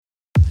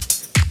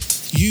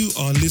You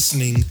are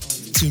listening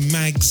to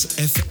Mags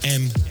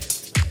FM.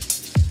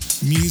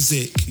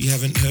 Music you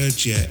haven't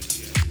heard yet.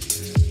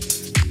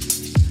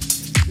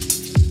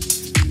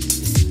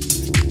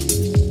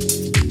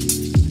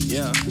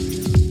 Yeah.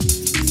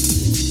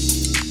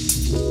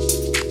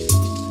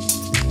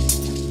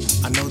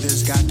 I know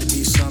there's got to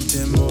be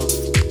something more.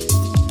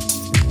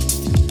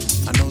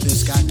 I know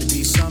there's got to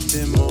be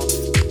something more.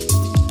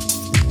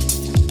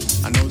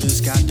 I know there's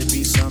got to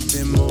be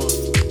something more.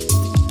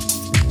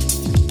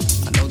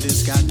 I know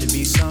there's got to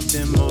be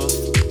something more,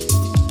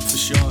 for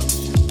sure.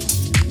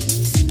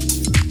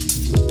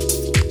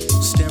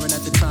 Staring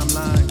at the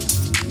timeline,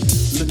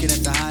 looking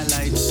at the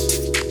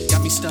highlights,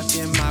 got me stuck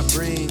in my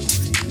brain.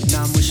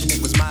 Now I'm wishing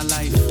it was my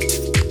life.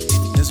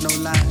 There's no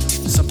lie,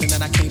 something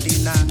that I can't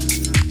deny.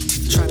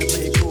 Try to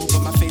play it cool,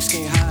 but my face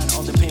can't hide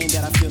all the pain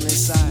that I feel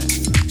inside.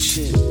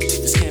 Shit,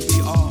 this can't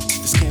be all,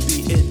 this can't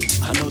be it.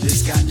 I know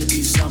there's got to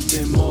be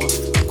something more.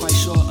 I'm quite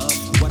sure of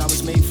what I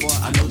was made for.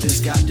 I know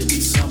there's got to be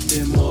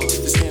something more.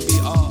 This can't be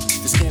all,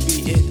 this can't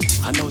be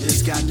it. I know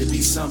there's got to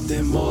be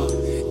something more.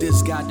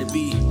 There's got to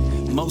be,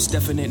 most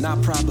definite,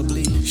 not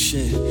probably.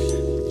 Shit,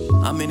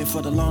 I'm in it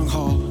for the long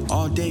haul.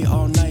 All day,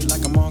 all night,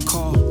 like I'm on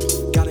call.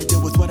 Gotta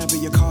deal with whatever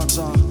your cards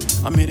are.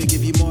 I'm here to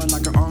give you more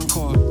like an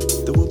encore.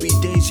 There will be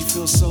days you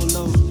feel so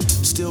low.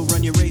 Still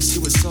run your race,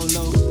 you were so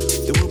low.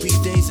 There will be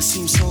days that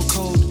seem so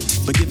cold.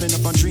 But giving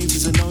up on dreams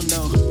is a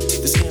no-no.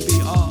 This can't be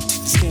all,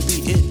 this can't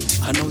be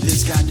it. I know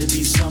there's got to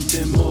be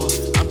something more.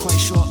 I'm quite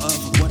sure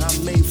of what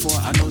I'm made for.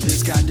 I know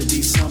there's got to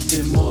be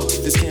something more.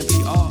 This can't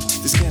be all,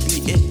 this can't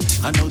be it.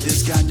 I know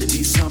there's got to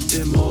be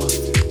something more.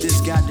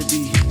 There's got to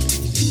be.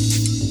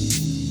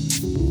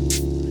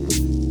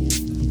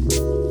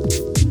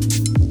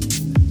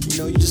 You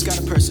know, you just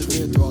gotta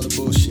persevere through all the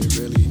bullshit,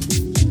 really.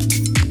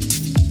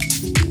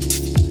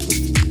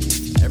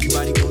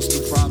 Everybody goes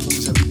through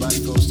problems, everybody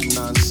goes through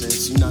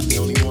nonsense. You're not the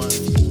only one.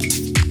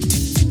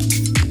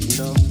 You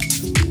know?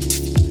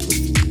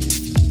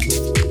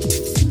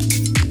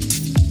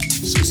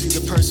 So it's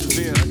either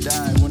persevere or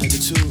die, one of the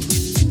two.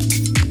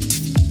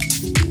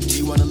 Do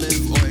you wanna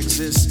live or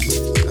exist?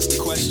 That's the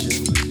question.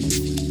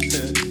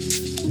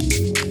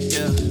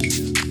 Yeah.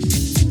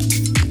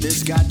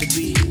 There's got to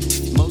be,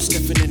 most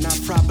definite, not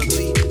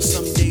probably.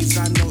 Some days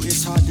I know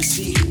it's hard to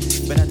see,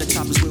 but at the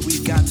top is where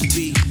we've got to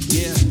be.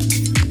 Yeah,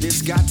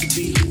 there's got to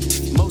be,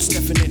 most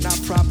definite, not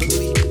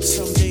probably.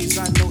 Some days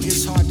I know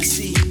it's hard to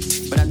see,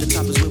 but at the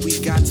top is where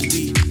we've got to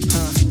be.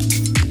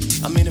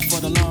 I'm in it for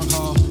the long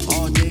haul,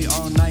 all day,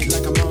 all night,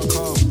 like I'm on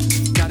call.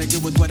 Gotta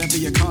deal with whatever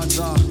your cards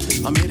are.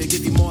 I'm here to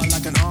give you more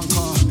like an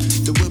encore.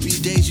 There will be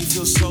days you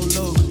feel so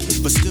low,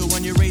 but still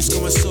run your race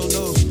going so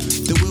low.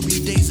 There will be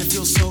days that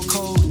feel so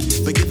cold,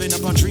 but giving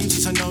up on dreams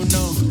is a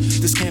no-no.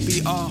 This can't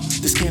be all,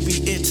 this can't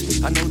be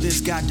it. I know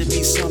there's got to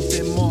be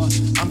something more.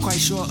 I'm quite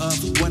sure of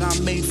what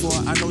I'm made for.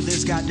 I know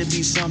there's got to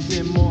be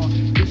something more.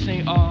 This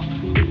ain't all,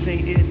 this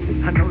ain't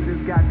it. I know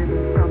there's got to be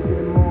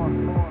something more.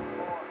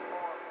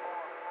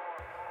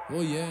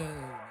 Oh yeah.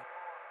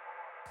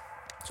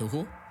 So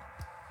cool.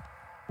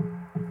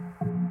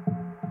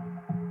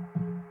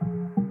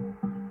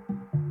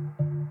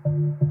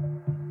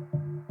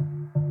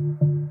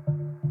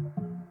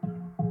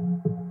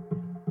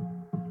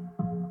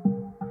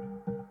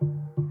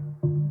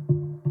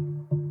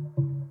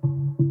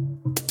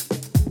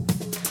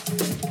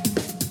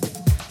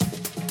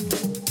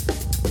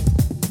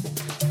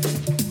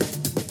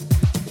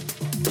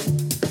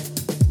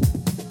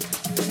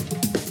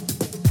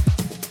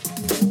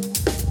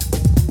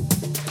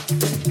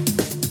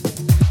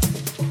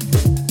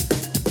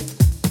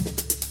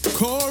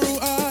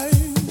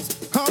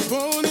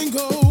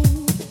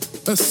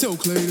 A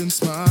silk-laden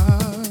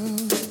smile,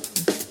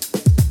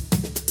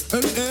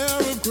 an air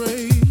of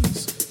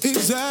grace,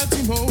 exact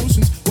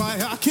emotions. Why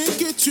I can't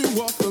get you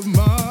off of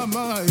my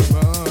mind.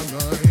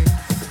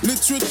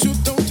 Literature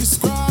don't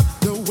describe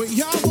the way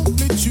I won't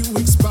let you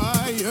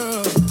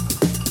expire.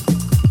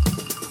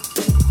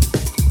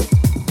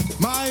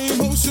 My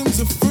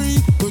emotions are free,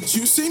 but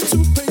you seem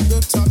to pay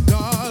the top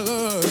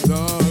dollar,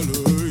 yeah.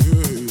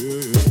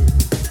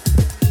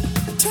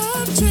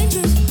 Time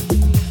changes.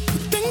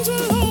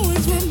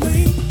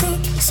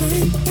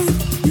 Same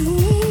with you.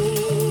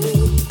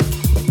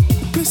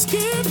 Let's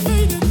get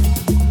faded.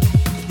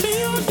 Be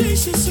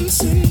audacious and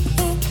send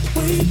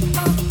away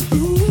our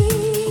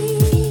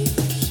blues.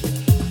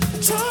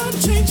 Time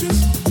changes,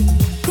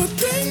 but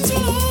things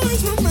will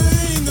always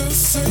remain the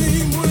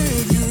same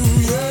with you,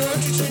 yeah.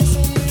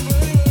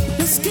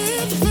 Let's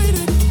get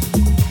faded.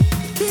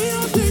 Be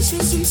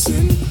audacious and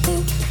send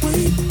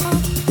away our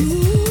blues.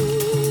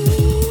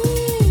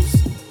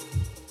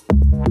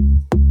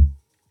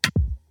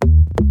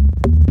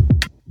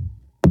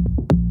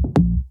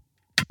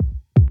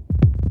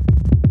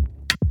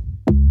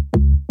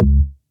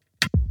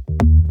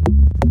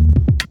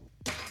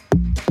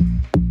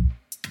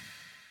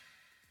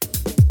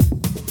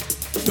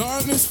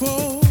 Darkness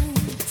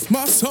falls,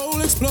 my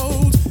soul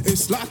explodes.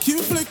 It's like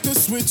you flicked the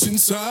switch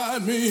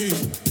inside me.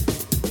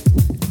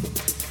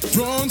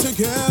 Drawn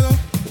together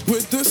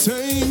with the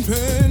same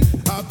pen.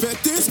 I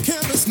bet this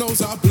canvas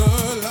knows our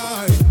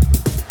bloodline.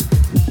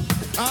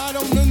 I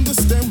don't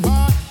understand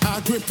why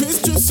our grip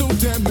is just so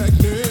damn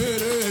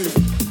magnetic.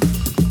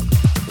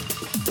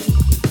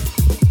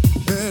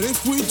 And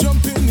if we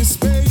jump in this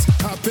space,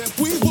 I bet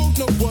we won't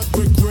know what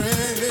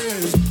regret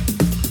is.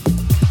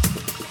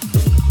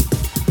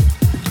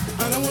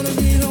 I don't wanna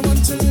be the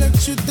one to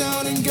let you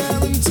down and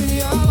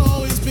guarantee I'll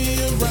always be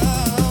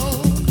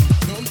around.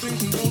 Don't think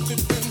and don't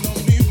depend on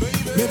me,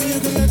 baby. Maybe you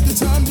can let the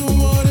time do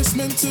what it's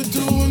meant to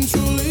do and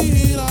truly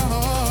heal our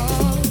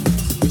hearts.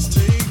 Let's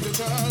take the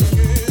time to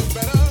get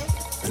better.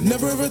 I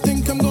never ever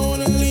think I'm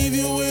gonna leave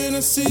you in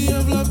a sea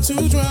of love to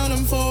drown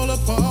and fall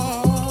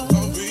apart.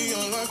 I'll be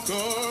your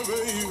lifeguard,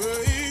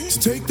 baby. So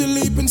take the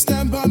leap and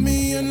stand by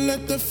me and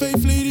let the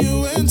faith lead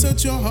you and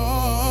touch your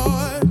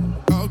heart.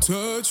 I'll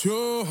touch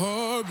your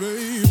heart,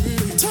 baby.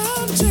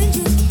 Time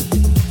changes,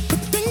 but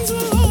things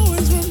will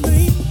always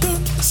remain the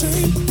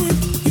same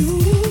with you.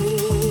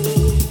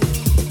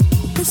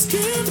 Let's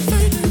get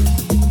faded,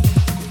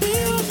 be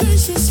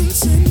audacious and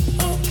sing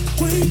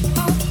away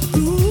our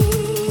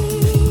blues.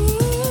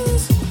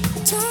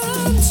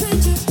 Time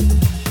changes,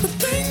 but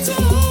things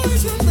will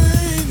always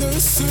remain the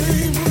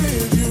same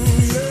with you,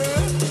 yeah.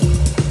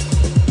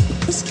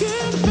 Let's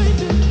get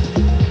faded,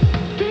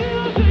 be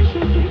audacious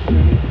and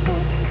sing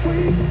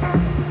away our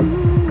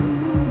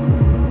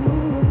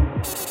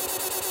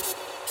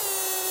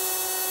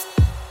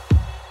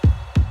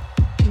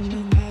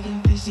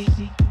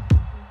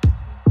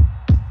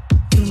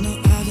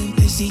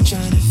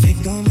trying to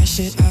figure my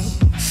shit out.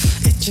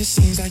 It just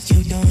seems like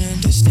you don't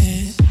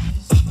understand.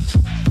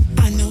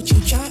 I know you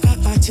try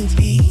to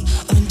be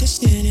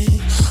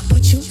understanding,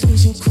 but you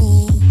lose your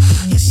cool.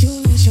 Yes, you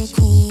lose your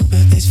cool,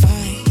 but it's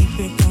fine. Keep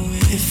it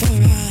going. If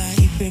alright,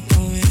 keep it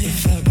going.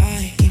 If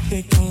alright, keep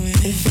it going.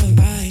 If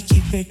alright,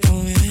 keep it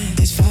going.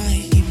 It's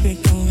fine. Keep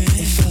it going.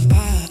 If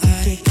alright,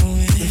 keep it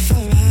going. If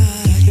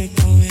alright, keep it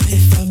going.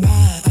 If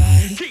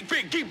alright, keep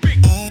it, keep it.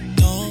 I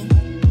don't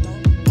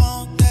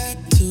want that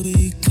to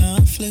be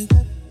conflict.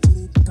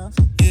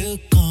 You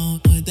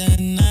come with that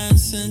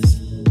nonsense.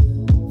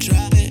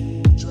 Drop it.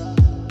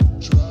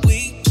 We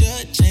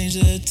should change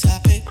the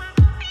topic.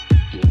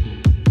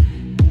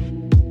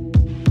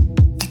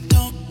 I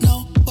don't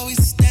know where we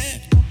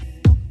stand.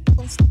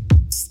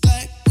 It's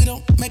like we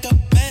don't make up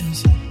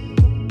plans.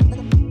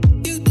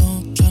 You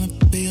don't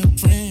tryna be a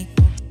friend.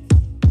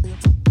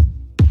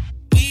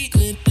 We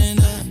could end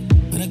up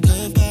with a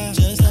good vibe,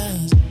 just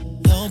us.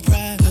 No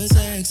pride, good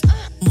sex.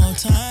 More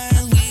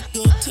time we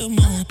go to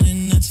moon,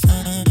 and that's fine.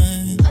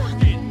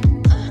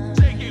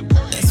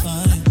 That's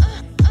fine.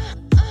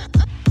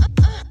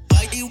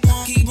 Why you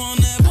won't keep on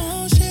that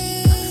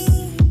bullshit?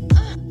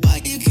 Why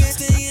you can't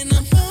stay in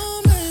the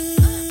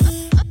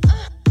moment?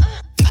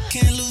 I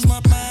can't lose my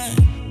mind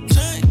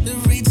trying to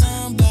read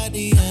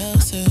somebody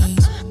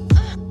else's.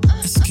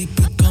 Let's keep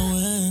it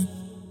going.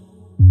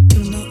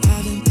 You know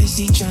I've been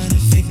busy trying to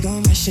figure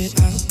my shit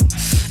out.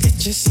 It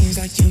just seems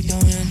like you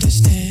don't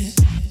understand.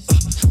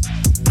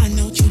 I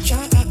know you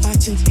try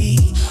to be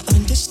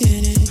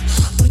understanding,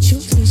 but you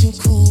lose your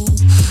cool.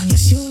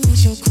 Yes, you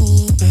lose your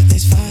cool, but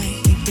it's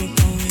fine. Keep it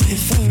going.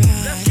 If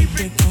alright, keep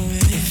it going.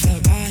 If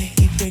alright,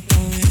 keep it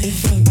going.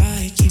 If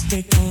alright, keep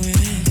it going.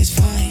 It's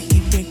fine.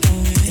 Keep it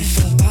going.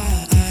 If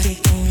alright, keep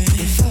it going.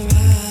 If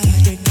alright,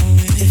 keep it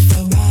going. If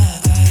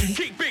alright,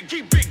 keep it,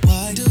 keep it.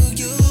 Why do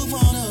you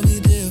wanna be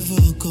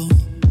difficult?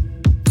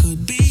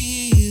 Could be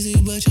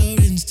easy, but your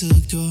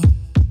insecure.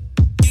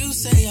 You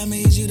say I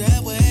made you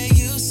that way.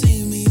 You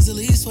seem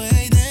easily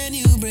swayed. Then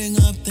you bring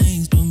up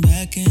things from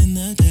back in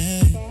the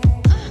day.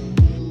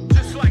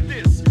 Just like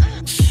this.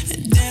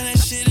 And then that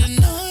shit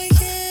annoying.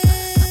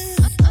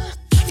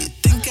 You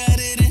think I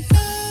didn't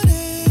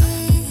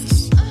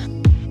notice.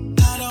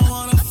 I don't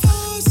wanna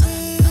force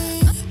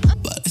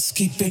it, but let's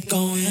keep it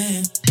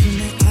going. You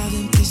know I've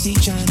been busy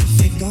trying to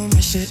figure my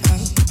shit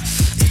out.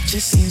 It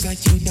just seems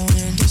like you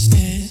don't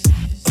understand.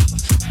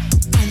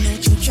 I know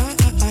you try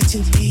to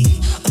be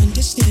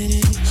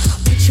understanding,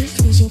 but you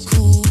lose your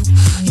cool.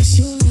 Yes,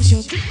 you lose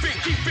your. Keep it,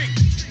 keep it.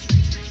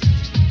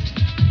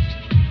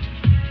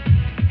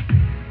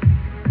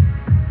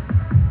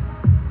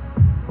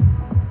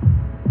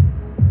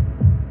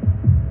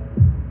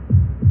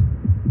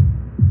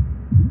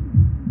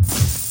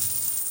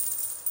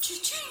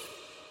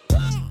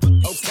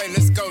 Okay,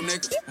 let's go,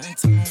 nigga. I ain't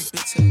talking about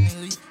bitch, I need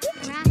leave.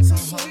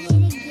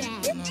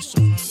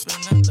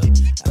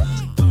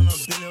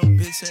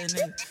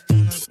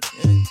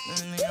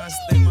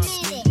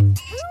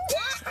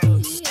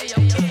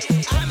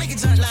 I make it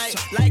jump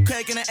like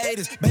crack in the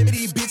 80s. Baby,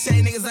 these bitch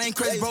ass niggas ain't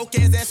crazy. Broke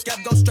ass that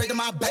scalp go straight to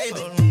my baby.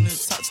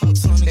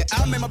 Yeah,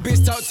 I make my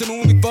bitch talk to me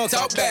when we fuck.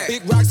 Talk back.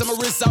 Big rocks on my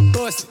wrist, I'm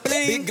bustin'.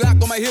 Big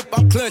Glock on my hip,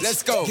 I'm clutch.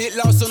 Let's go. Get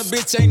lost on the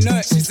bitch, ain't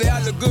nuts. She say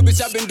I look good,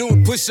 bitch, I been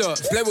doing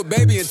push-ups. Play with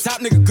baby and top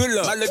nigga, good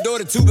luck. My little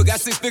daughter too, but got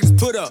 6 figures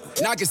put up.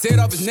 Knock his head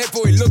off his neck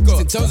before he look up.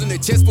 10 toes on their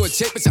chest for a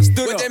check, bitch, I stood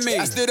up. What that mean?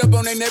 I stood up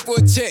on their neck for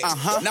a check.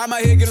 Now my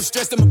head get them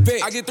stressed, I'm a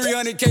vet. I get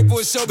 300K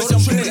for a show, bitch,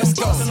 I'm blessed. Let's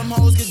go. Them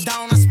hoes get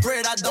down, I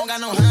spread, I don't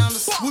got no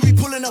handles. We be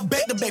pulling up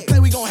back to back, play,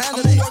 we gon'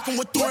 handle it. Working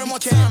with Thor and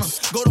Montana.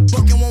 Go to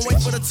Buck and won't wait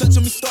for the touch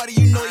on me started,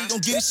 you know you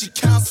gon' get it, she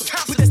cancel.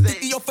 Put that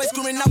stick in your face,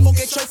 screaming out,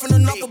 okay, straight from the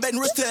knuckle back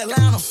and wrist to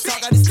Atlanta.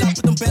 Talk out this stuff,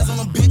 put them bands on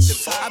them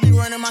bitches. I be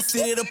running my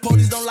city, the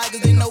police don't like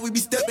us, they know we be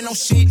stepping on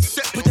shit.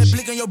 Put that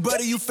blick on your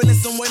brother, you feeling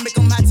some way, make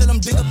them hot, tell them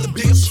dig up the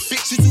bitch.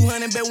 She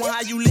 200, bet one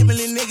how you living,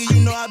 little nigga,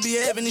 you know I be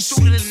having this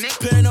shit.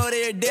 Paranoid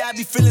every day, I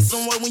be feeling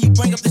some way when you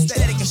bring up the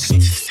static and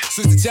shit.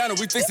 Switch the channel,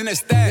 we fixing that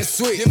stash.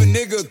 Sweet. Give a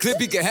nigga a clip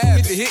he can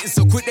have. Hit the hitting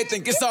so quick they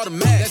think it's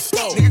automatic. Let's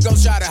go. Nigga gon'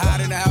 try to hide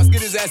in the house,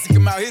 get his ass to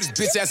come out, hit his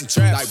bitch ass and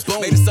trap. Like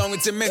boom. Made a song in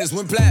 10 minutes,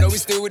 went platinum. Know we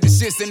still with the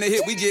shits in the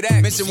hit, we get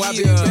at. Mention why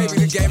be a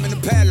baby, the game in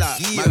the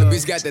padlock. My little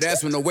bitch got that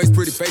ass with no waist,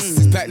 pretty faces.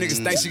 These pack niggas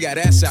think she got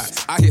ass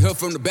shots. I hit her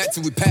from the back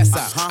till we pass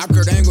out. I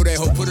curved angle that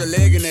hoe, put her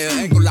leg in there,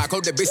 ankle lock,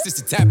 hold that bitch just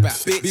to tap out.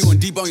 Bitch. Be one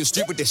deep on your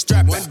street with that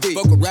strap out.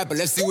 Fuck a rapper,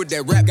 let's see what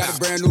that rap got. A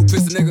brand new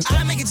pistol, nigga.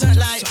 I make it jump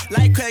like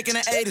crack in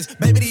the 80s.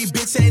 Baby, these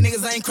bitch ass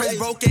niggas ain't crazy.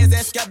 Broke ass,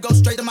 that scalp go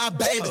straight to my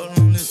baby.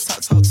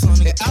 Talk to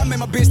me. I make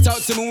my bitch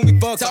talk to me when we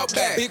fuck. Talk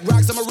back. Big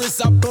rocks on my wrist,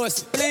 I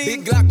bust.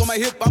 Big Glock on my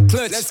hip, I'm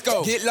clutch. Let's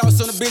go. Get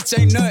lost on the bitch,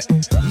 ain't nut.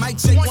 Mic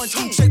check 1,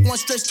 2, check 1,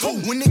 stretch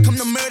 2. When it come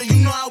to murder,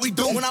 you know how we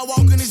do. When I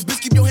walk in this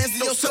bitch, keep your hands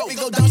to yourself. It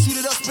go down, shoot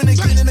it up, spin it,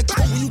 get in the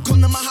car. When you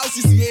come to my house,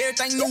 you see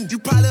everything new. You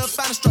probably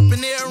find a strap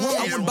in there room.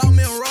 I went about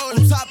me and roll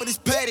on top of this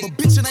paddock. But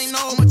bitch, it ain't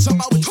know I'ma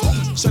jump out with two.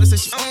 Shorty said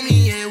she on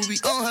me, yeah, we be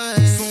on her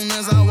ass. Soon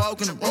as I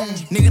walk in the room,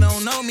 nigga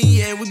don't know me,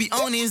 yeah, we be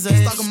on his ass.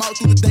 Stalk him out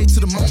through the day to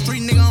the moon.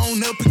 Street nigga on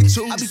never pick and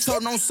choose. I be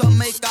told on something,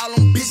 make all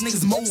them bitch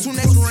niggas move. Soon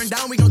as we run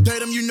down, we gon' dirt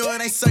them, you know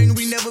it ain't certain,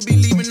 we never be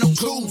leaving no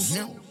clues.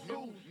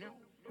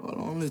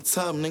 On the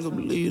top, nigga,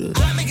 believe it.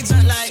 I make it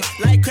jump like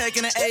crack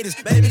in the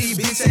 80s. Baby, these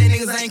bitch ass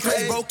niggas ain't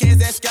crazy. Broke ass,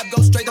 that scalp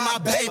go straight to my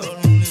baby.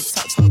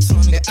 Talk to me.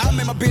 I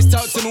make my bitch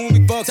talk to me when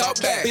we fuck. Talk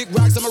back. Big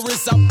rocks on my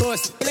wrist, I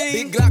bust.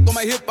 Big Glock on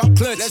my hip, I'm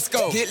clutch. Let's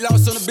go. Get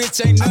lost on the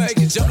bitch, ain't nut. I make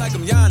it jump like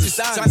I'm Giannis.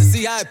 Trying to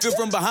see how it feel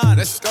from behind.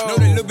 Let's go. Know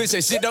that little bitch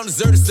ain't shit, don't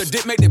deserve it. So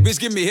dick make that bitch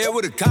give me head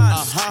with a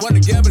con. Wanna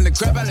gamble and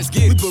crap out and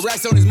skid. We put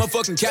racks on his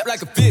motherfucking cap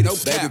like a fit. No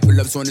baby,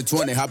 pull up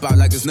 2020, hop out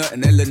like it's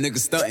nothing. That little nigga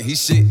stuntin', he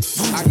shit.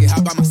 I can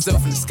hop by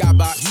myself in the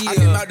skybox. I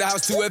came out the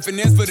house 2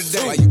 FNS for the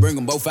day. Why you bring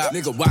them both out?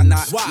 Nigga, why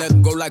not? Let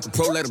them go like a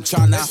pro, let them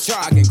try now.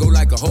 I can go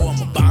like a hoe,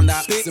 I'm a bound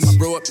out. Send my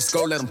bro up to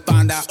school, let them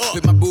find out.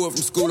 Pick my boo up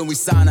from school and we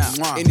sign out.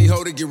 Any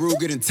hoe that get rude,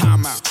 get in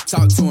time out.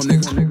 Talk to him,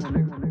 nigga.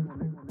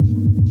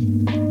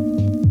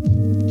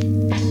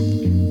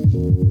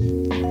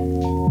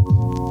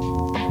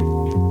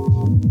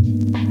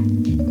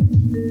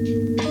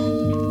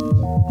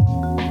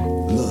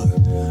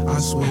 I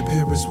swear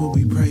Paris what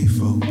we pray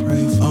for.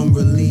 I'm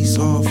released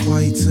off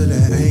white to the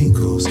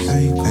ankles.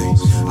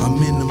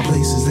 I'm in them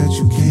places that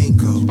you can't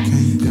go.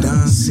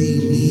 Don see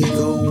me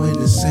go in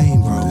the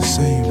same bro.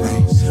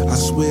 I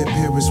swear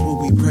Paris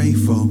what we pray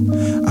for.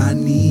 I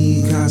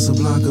need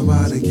Casablanca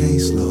by the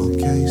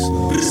caseload.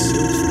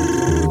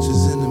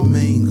 Oranges and the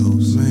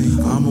mangoes.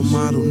 I'm a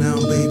model now,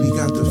 baby,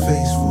 got the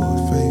face for it.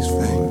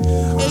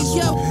 Hey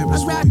yo, I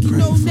rock you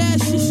no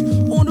dashes.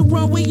 On the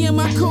runway in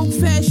my coat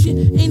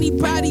fashion.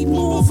 Anybody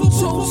move, we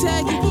toe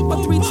tagging. My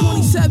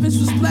 327s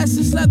was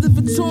blessings, leather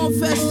Vuitton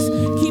vests.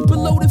 Keep a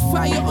loaded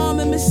firearm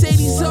and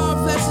Mercedes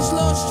arm vests.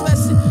 Lost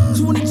stressing.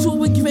 22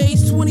 with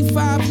grades,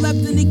 25 left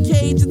in the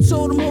cage. I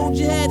told him hold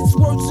your head, it's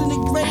worse in the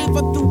grave.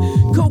 I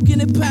threw coke in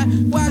the pot,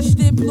 watched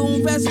it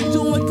bloom.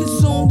 Residue and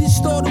consumed it,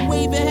 started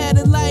waving, had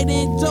a light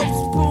and dope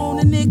spoon.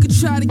 A nigga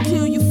try to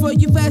kill you for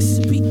your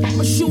recipe.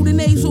 My shooting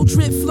nasal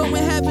drip flowing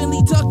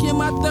heavenly, ducking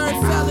my third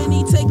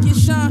felony. Take your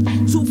shine,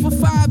 2 for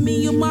 5,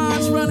 me and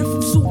mine's running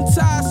from suit and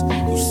ties.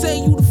 You say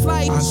you the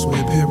flight. I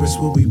swear Paris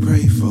what we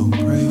pray for.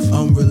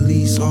 I'm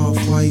released off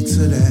white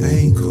to the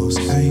ankles.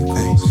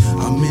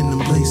 I'm in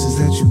them places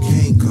that you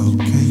can't go.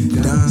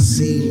 Don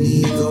see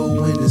me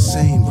go in the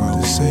same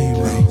bro.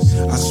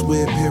 I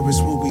swear Paris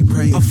what we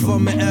pray for. I'm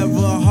from an era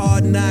of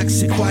hard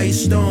knocks and quiet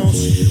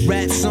storms.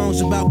 Rap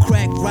songs about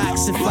crack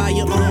rocks and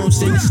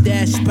firearms in the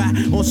stash spot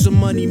on some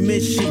money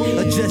mission.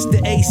 Adjust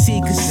the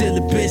AC, conceal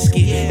the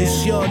biscuit.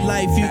 It's your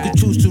life, you can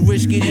choose to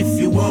risk it if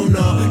you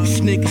wanna.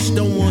 These niggas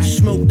don't want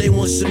smoke, they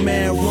want some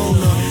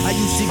marijuana. I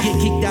used to get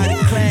kicked out of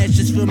class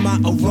just for my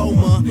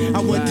aroma.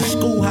 I went to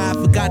school high,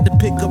 forgot to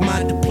pick up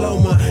my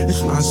diploma. I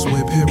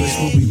swear Paris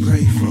what we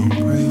pray for.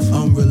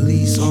 I'm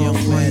released off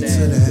white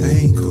to the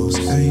ankles.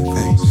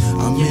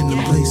 I'm in the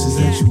places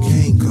that you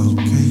can't go.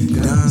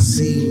 Don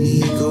see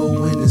me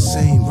go in the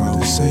same bro.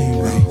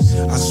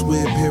 I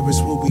swear Paris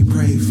what we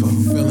pray for.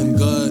 Feeling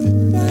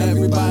good.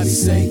 Everybody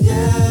say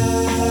yeah.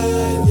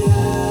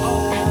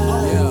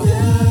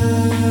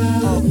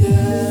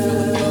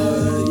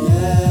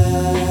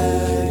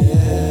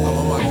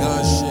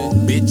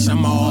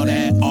 I'm all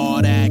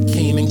that,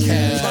 keen and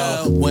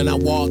cal. When I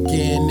walk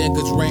in,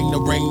 niggas ring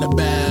the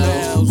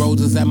bells.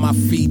 Roses at my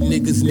feet,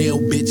 niggas kneel,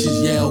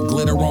 bitches yell.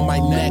 Glitter on my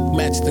neck,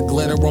 match the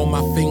glitter on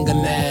my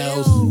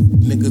fingernails.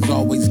 niggas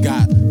always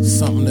got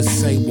something to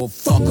say, well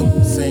fuck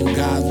them. Same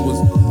guys was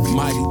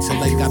mighty till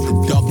they got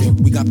the ducking.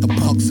 We got the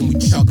pucks and we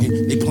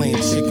chucking. They playing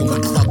chicken, we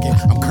clucking.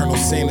 I'm Colonel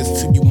Sanders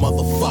to you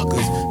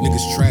motherfuckers.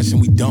 Niggas trash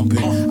and we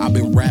dumping. I've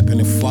been rapping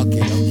and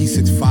fucking. He's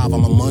 6'5",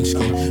 I'm a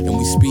munchkin. And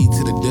we speed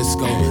to the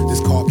disco. This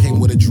car came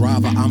with a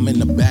driver, I'm in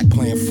the back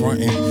playing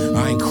frontin'.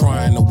 I ain't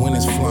crying, the wind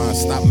is flying.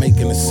 Stop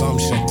making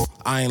assumptions.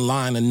 I ain't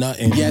lying or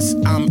nothing. Yes,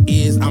 I'm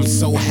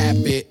so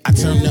happy. I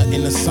turn nothing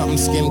into something,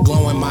 skin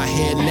glowing, my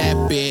hair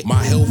nappy.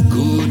 My health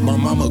good, my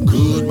mama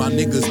good, my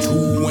niggas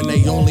too. When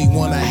they only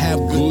wanna have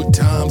good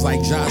times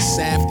like Josh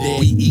Safdie.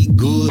 We eat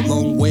good,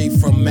 long way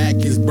from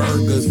Mac's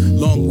Burgers.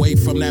 Long way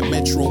from that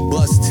Metro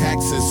bus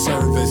taxi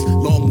service.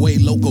 Long way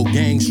local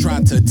gangs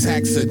tried to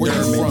taxidermy. Where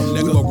you from,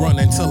 nigga? We were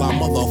running till our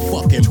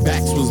motherfucking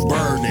backs was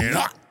burning.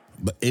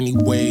 But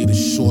anyway, the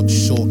short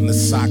and the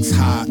socks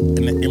hot, and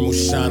the emerald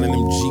shine and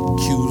them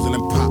GQs and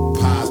them pop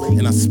pies.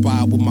 And I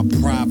spy with my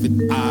private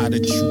eye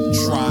that you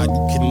tried.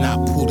 You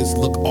cannot pull this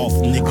look off,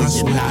 nigga. I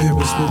swear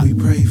Paris what we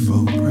pray for.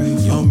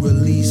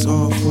 Release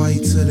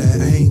off-white to the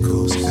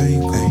ankles.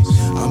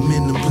 I'm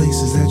in the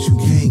places that you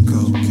can't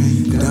go.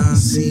 Don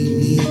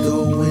see me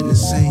go in the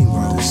same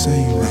road.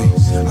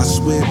 I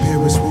swear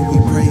Paris what we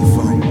pray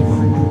for.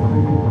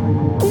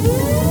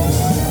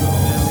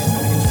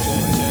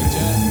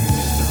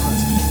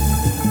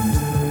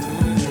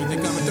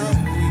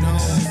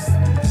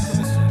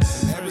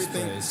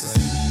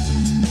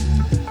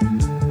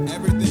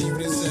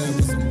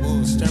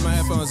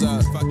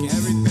 Fucking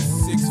every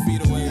 6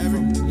 feet away.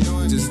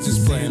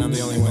 Just playing, I'm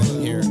the only one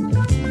here.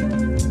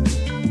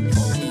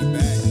 Hold me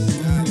back.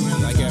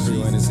 Like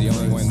everyone is the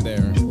only one there.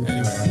 Anyway,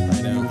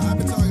 right now. I've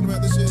been talking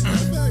about this shit.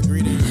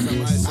 Greetings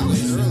from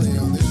isolation. Early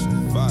on this shit.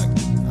 Fuck.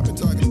 I've been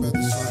talking about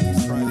this shit.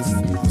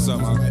 What's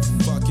up, man? My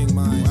fucking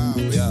mind. Wow.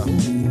 Yeah.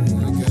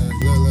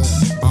 Look.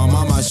 I'm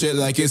on my shit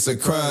like it's a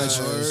crush.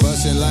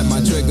 Busting like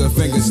my trigger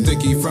finger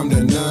sticky from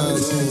the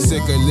nuts.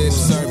 Sick of lip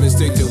service,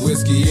 stick to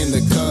whiskey in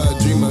the cup.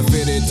 Dream of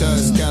fitted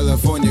touch,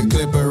 California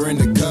clipper in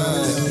the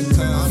cut.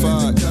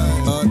 Fuck,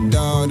 up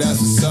dog, that's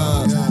what's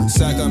up.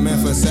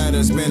 Sacrament for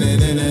Saturn,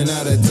 spinning in and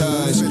out of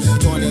touch.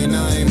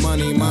 29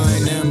 money,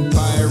 mine,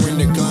 empire in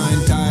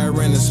decline.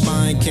 Tire in the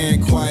spine,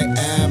 can't quite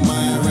add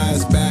my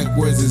ass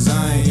backwards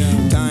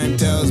design. Time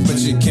tells, but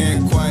you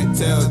can't quite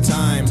tell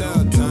time.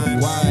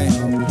 Why?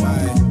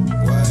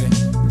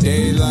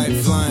 Daylight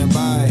flying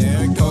by.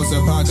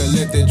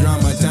 Post-apocalyptic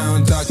drama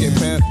town talking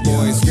pep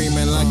boy.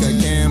 Screaming like a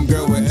cam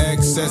girl with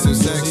excessive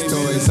sex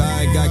toys.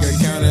 High Geiger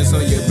counter, so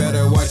you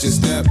better watch your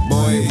step,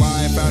 boy.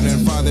 Why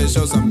founding father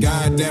show some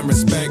goddamn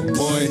respect,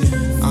 boy.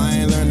 I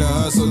ain't learned to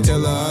hustle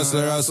till a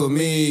hustler hustle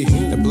me.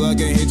 The plug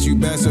ain't hit you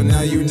back, so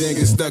now you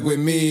niggas stuck with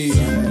me.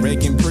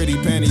 Raking pretty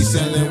pennies,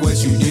 selling what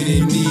you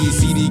didn't need.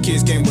 CD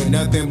kits came with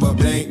nothing but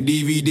blank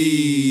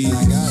DVDs.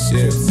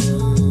 Shit.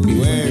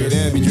 Beware,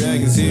 there be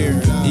dragons here.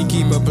 He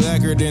keep a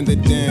placard in the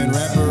den,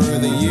 rapper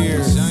of the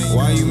year.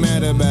 Why you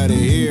mad about it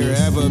here?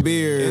 Have a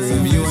beer.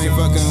 If you ain't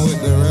fucking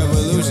with the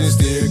revolution,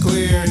 steer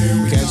clear.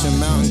 Catch a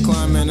mountain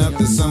climbing up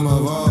the sum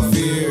of all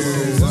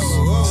fears.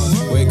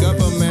 Wake up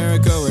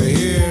America, we're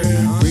here.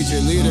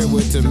 Preacher leader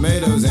with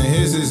tomatoes and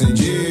hisses and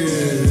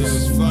jeers.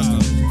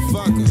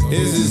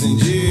 Hisses and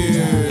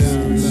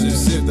jeers.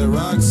 Sip the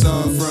rocks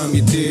off from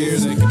your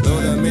tears.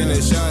 Load them in a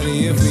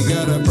shotty. If we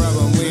got a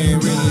problem, we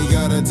ain't really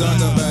gotta talk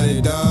about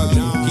it, dog.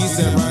 He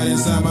stepped right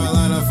inside my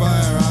line of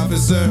fire,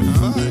 officer.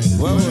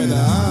 What were the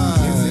odds?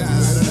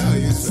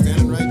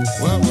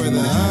 What were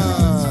the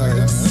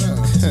odds?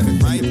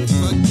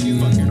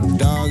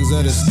 Dogs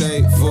of the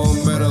state, full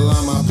metal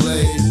on my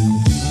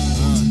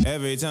plate.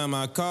 Every time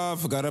I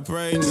cough, I gotta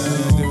pray now.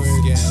 It's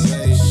getting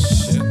late,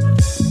 shit.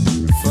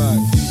 Fuck.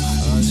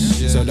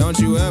 So don't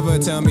you ever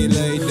tell me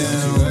lay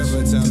down.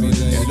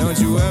 Yeah, don't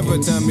you ever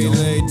tell me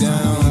lay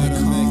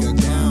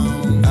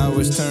down.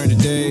 Hours turn to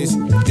days,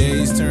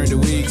 days turn to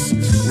weeks,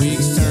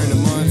 weeks turn to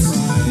months,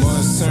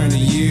 months turn to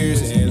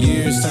years,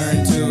 years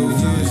turn to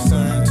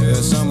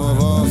the sum of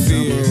all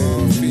fears.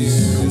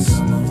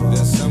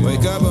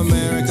 Wake up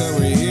America,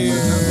 we're here.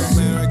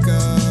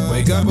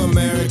 Wake up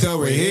America,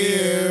 we're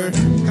here.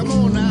 Come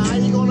on now, how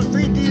you gonna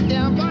treat these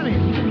damn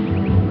bunnies?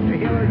 The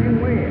hell are you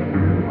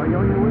wearing? Are you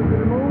on your way to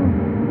the moon?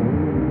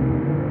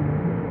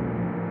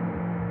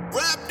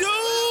 Rap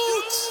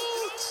dudes!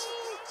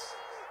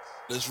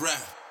 Let's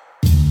rap.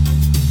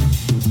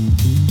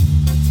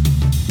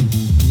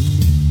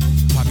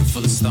 Pocket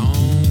full of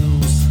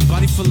stones,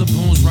 body full of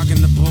bones,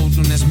 rocking the boat.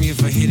 Don't ask me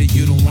if I hit it,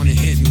 you don't want it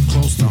hitting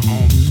close to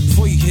home.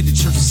 Before you hit the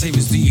church of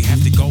savers, do you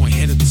have to go and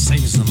hit it the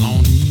savers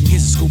alone?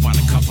 Here's a scoop on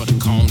the cup of the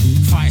cone.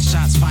 Fire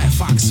shots,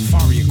 Firefox,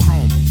 Safari, or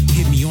Chrome.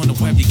 Hit me on the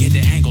web to get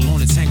the angle on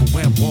the tangle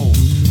web wove.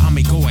 I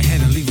may go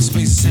ahead and leave a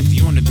space that's empty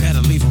on the bed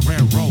or leave a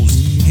rare rose.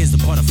 Here's the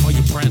butter for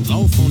your bread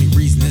loaf. Only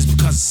reason is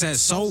because it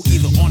says so.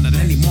 Either on it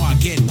anymore, I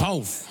get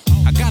both.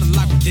 I got a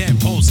lock with dead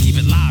posts, keep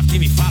it live,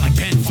 give me fire like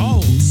Ben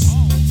Folds.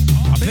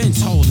 I've been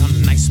told I'm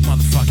the nicest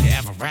motherfucker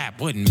ever rap.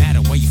 Wouldn't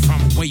matter where you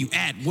from or where you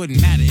at.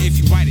 Wouldn't matter if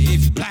you white or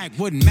if you black.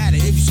 Wouldn't matter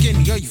if you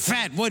skinny or you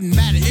fat. Wouldn't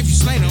matter if you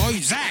Slater or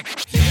you Zach.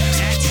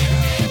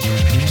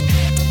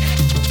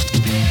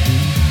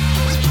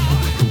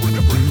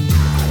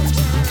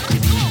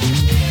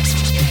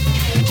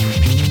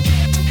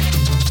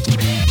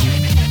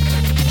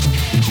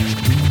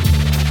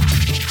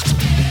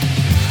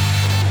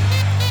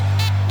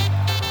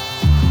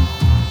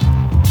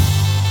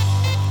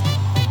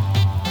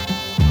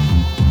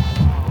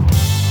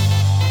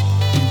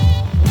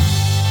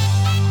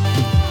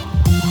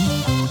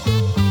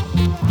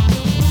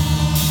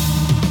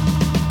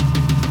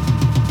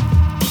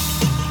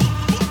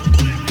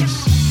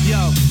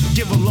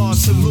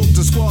 salute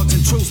the squads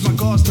and troops, my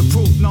guards to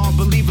proof.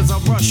 Non-believers, I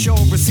rush, show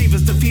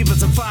receivers, the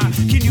fevers of fire.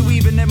 Can you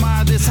even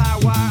admire this high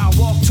wire? I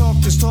walk, talk,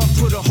 this talk,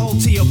 put a hole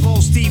to your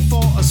boast.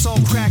 Default,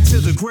 assault, crack to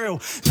the grill.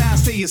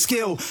 Master your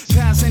skill,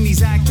 passing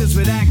these actors,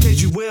 but act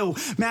as you will.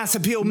 Mass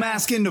appeal,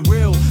 masking the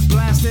real,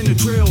 blasting the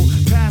drill.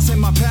 Passing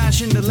my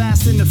passion, the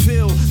last in the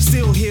field.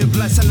 Still here,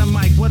 blessing the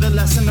mic, what a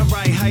lesson to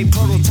write. Hype,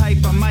 prototype,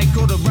 I might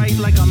go to right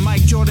like I'm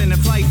Mike Jordan in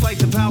flight. Fight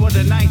the power of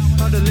the night,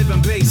 of the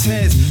living bass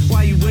heads.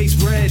 Why you waste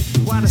bread?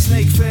 Why the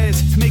snake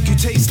feds make you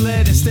taste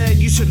lead? Instead,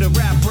 you should have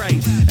rap right.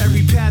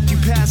 Every path you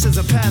pass is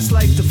a past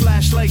life. The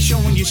flashlight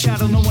showing your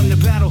shadow, knowing the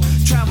battle.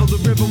 Travel the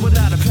river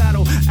without a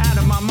paddle. Out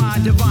of my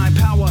mind, divine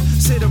power.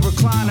 Sit or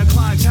recline, or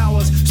climb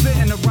towers.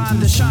 Spitting the rhyme,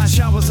 the shine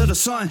showers of the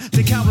sun.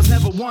 The cowards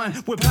never won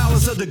with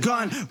powers of the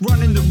gun.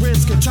 Running the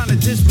risk of trying to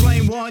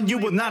disblame one, you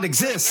will not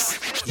exist.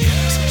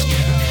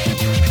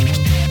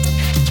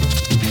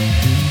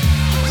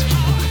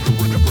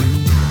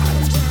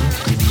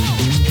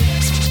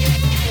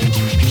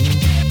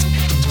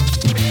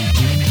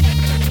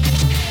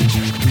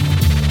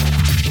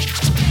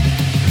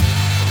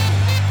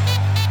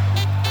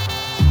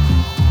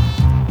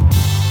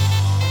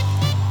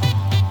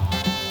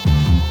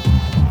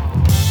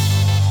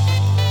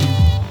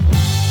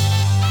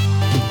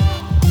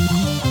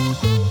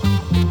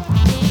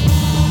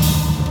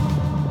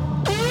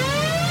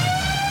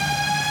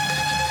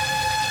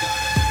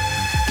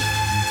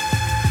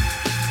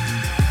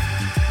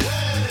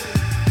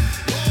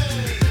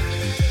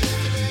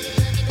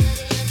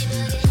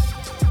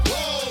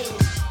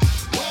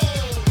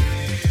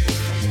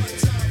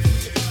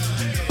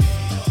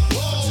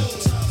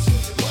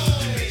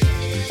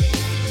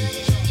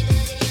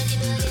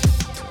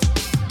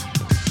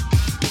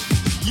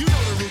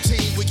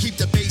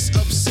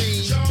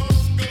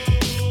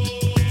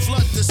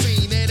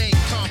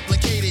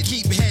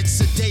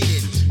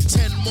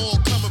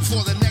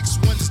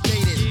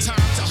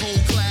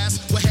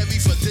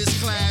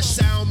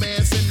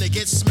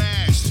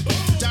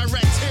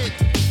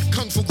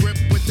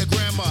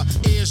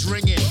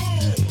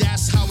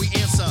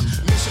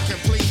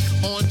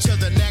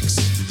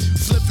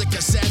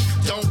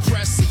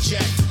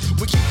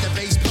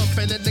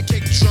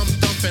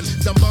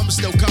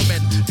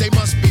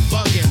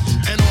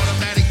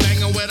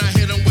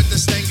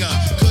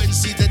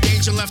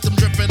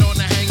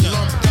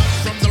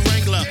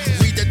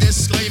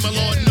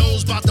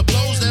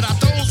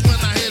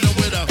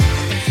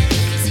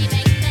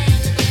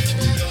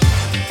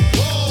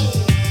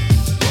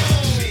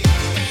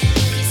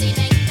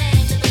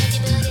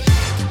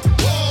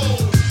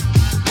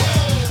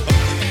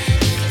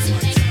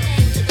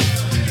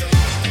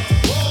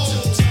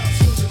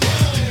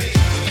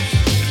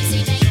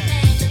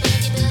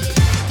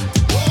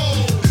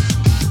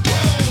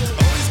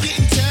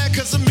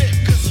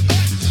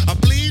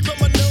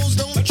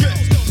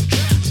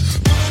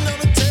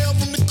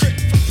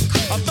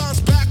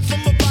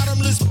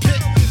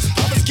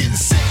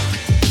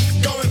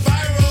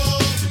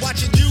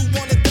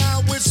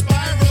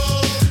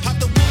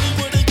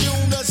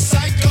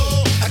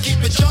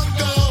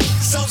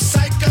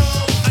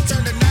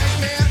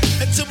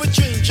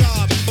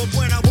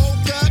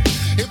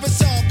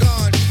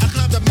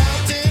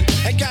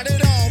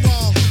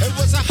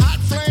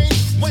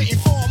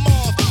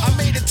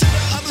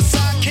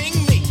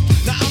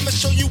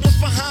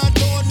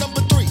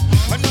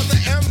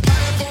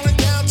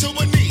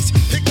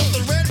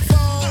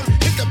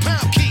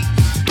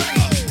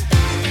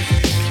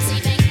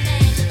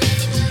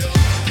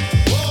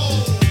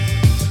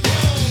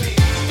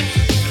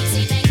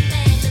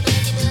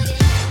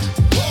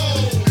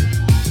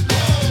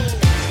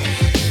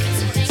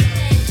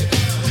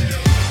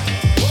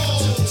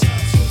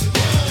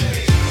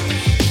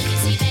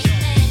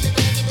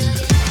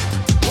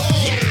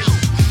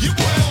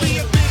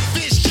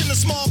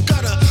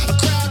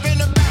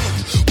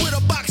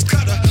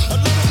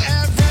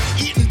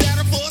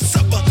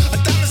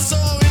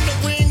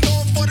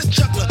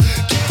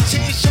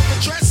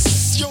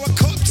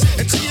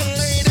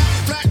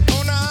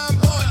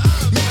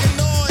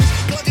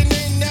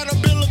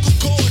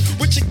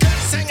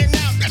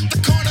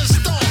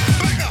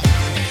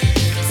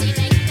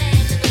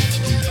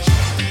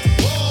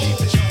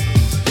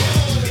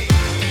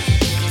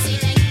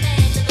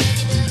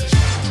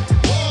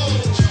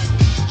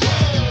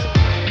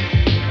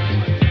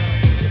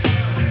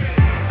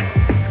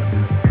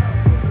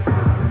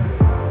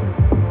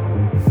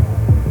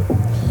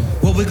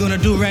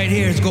 Do right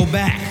here is go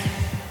back,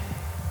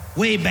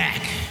 way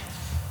back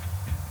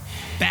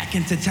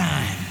into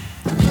time.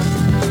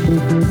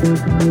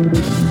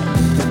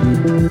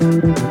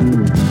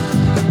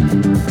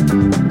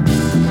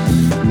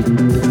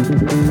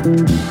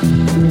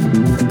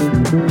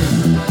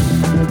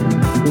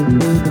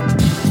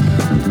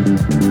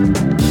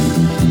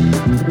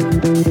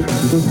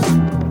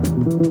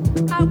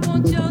 I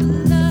want your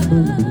love.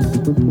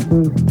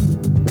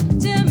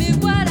 Tell me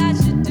what I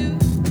should do.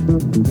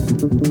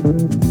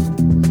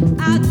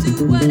 I'll do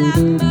what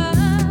I must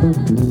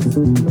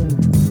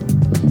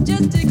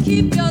just to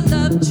keep your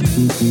love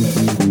true.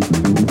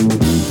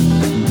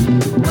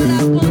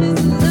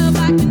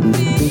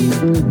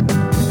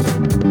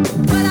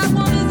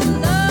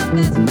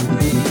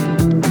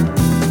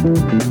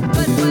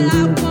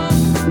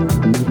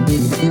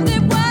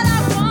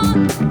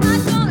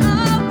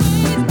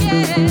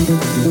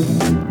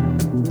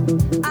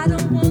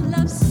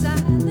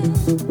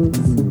 silence.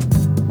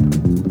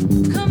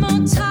 Come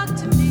on, talk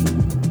to me.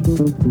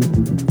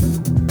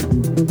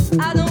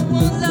 I don't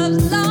want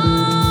love's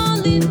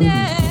loneliness.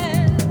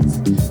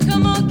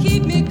 Come on,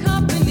 keep me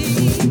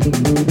company.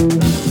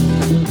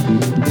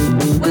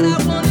 What I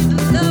want is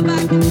a love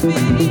I can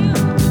feel.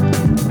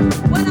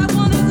 What I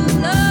want is a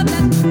love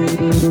that's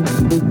free.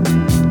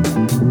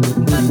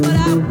 But what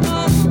I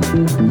want,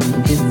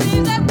 it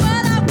seems that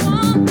what I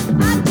want,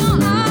 I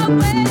don't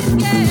always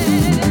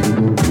get.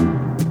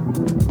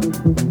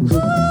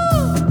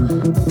 Ooh,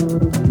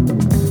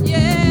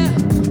 yeah,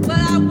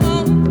 what I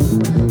want.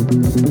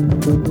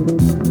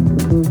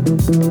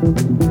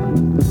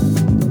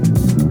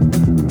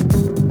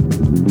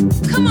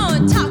 Come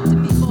on, talk to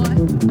me, boy.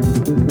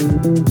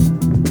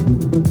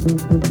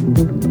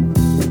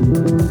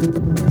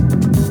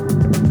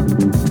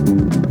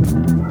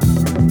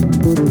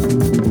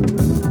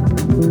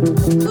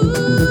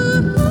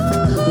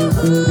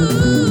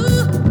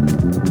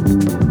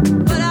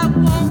 What I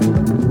want.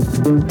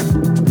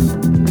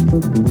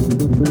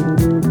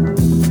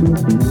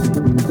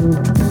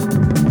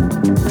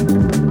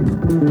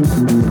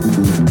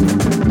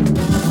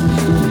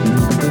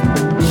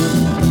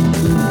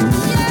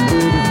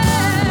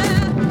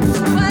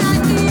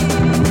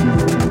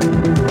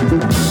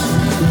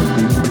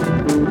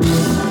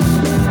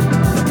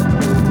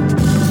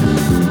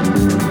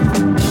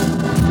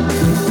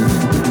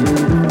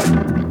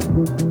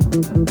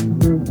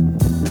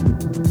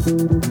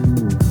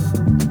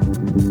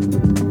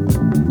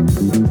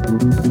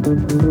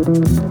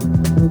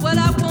 What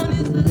I want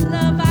is a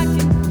love I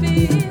can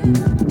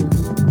feel.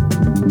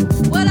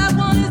 What I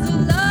want is a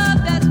love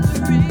that's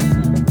for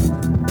real.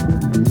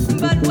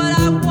 But what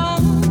I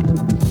want,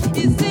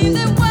 it seems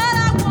that what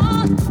I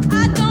want,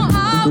 I don't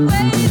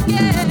always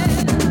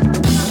get.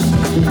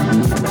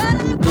 What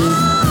I want,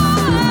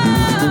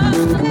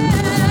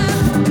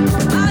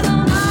 I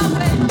don't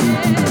always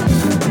get.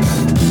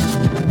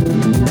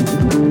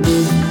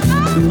 I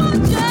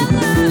want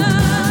your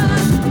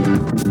love.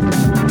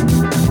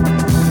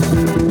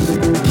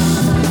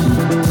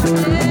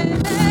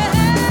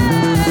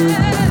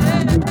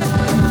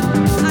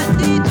 I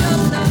need your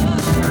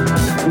love.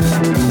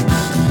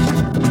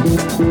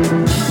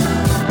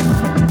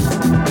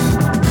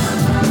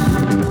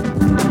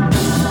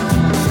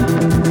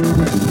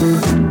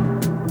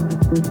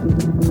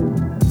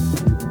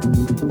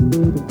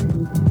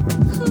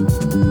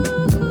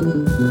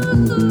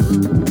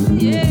 Ooh,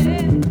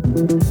 yeah,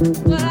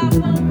 what I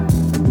want.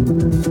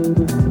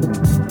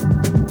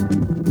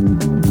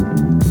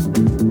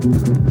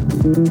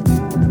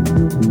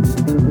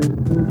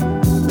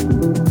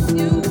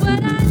 You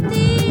what I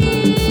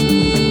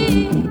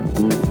need.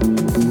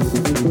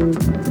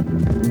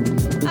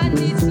 I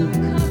need some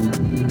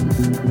company.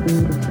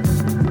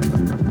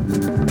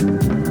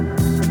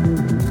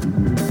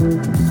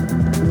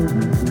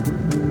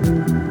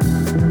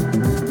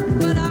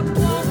 What I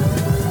want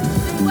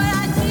and what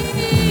I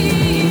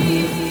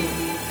need.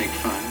 Take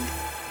fun.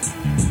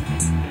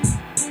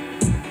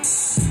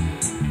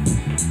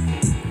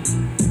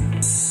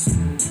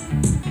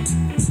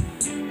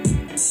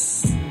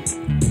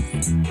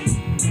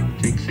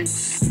 Take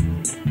 6.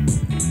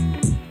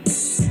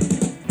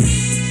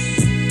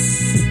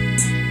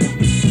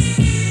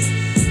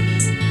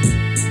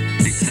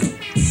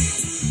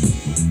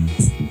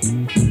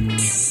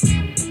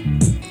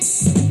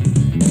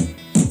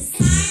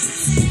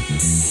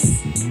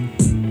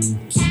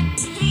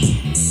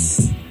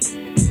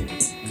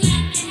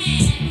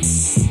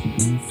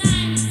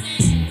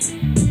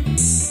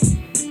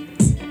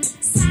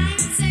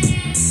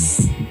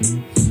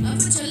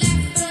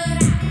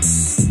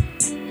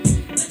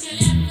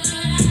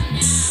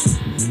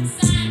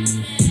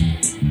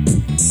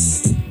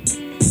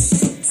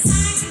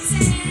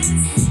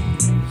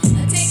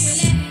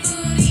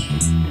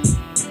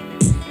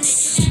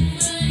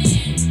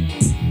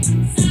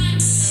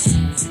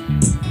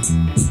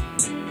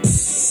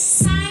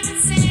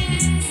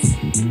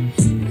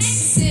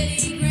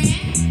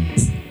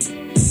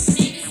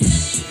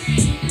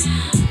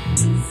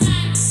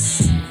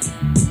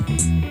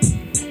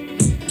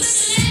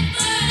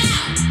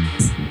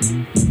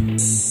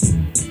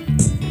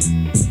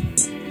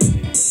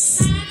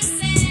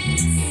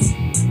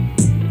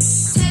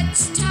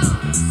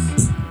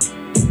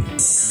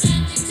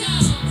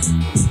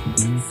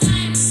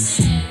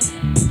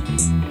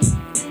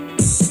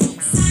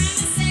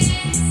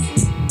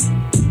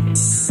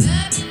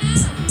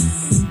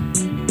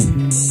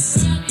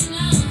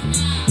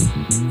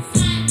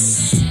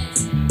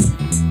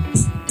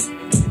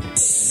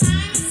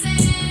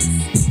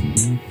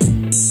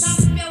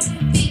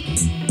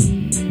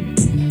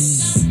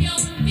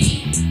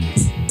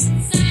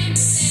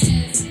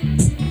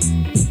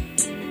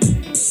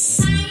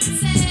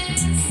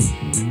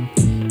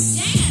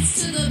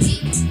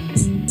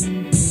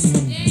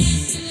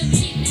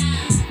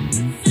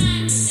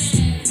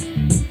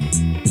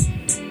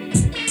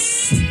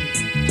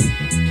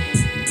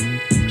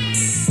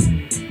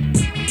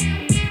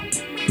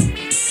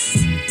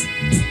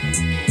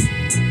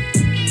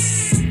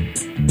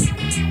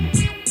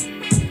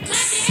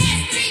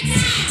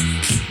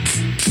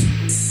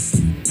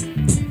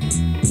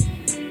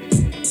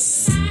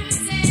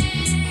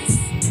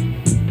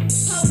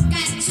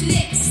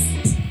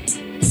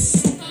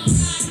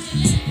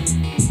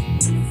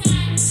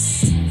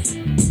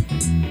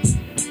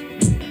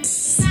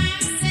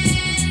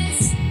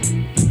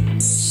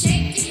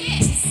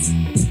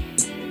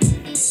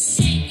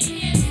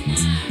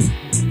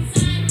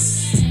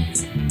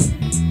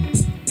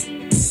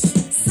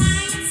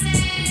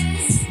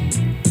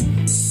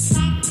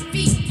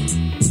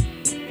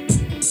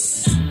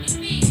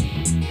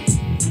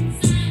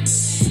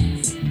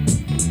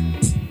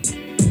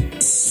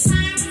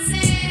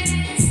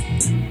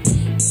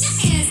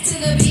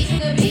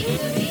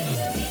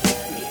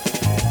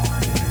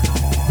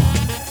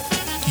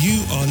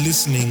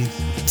 listening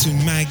to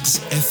Mags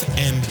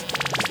FM.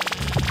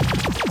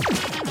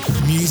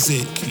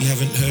 Music you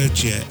haven't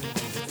heard yet.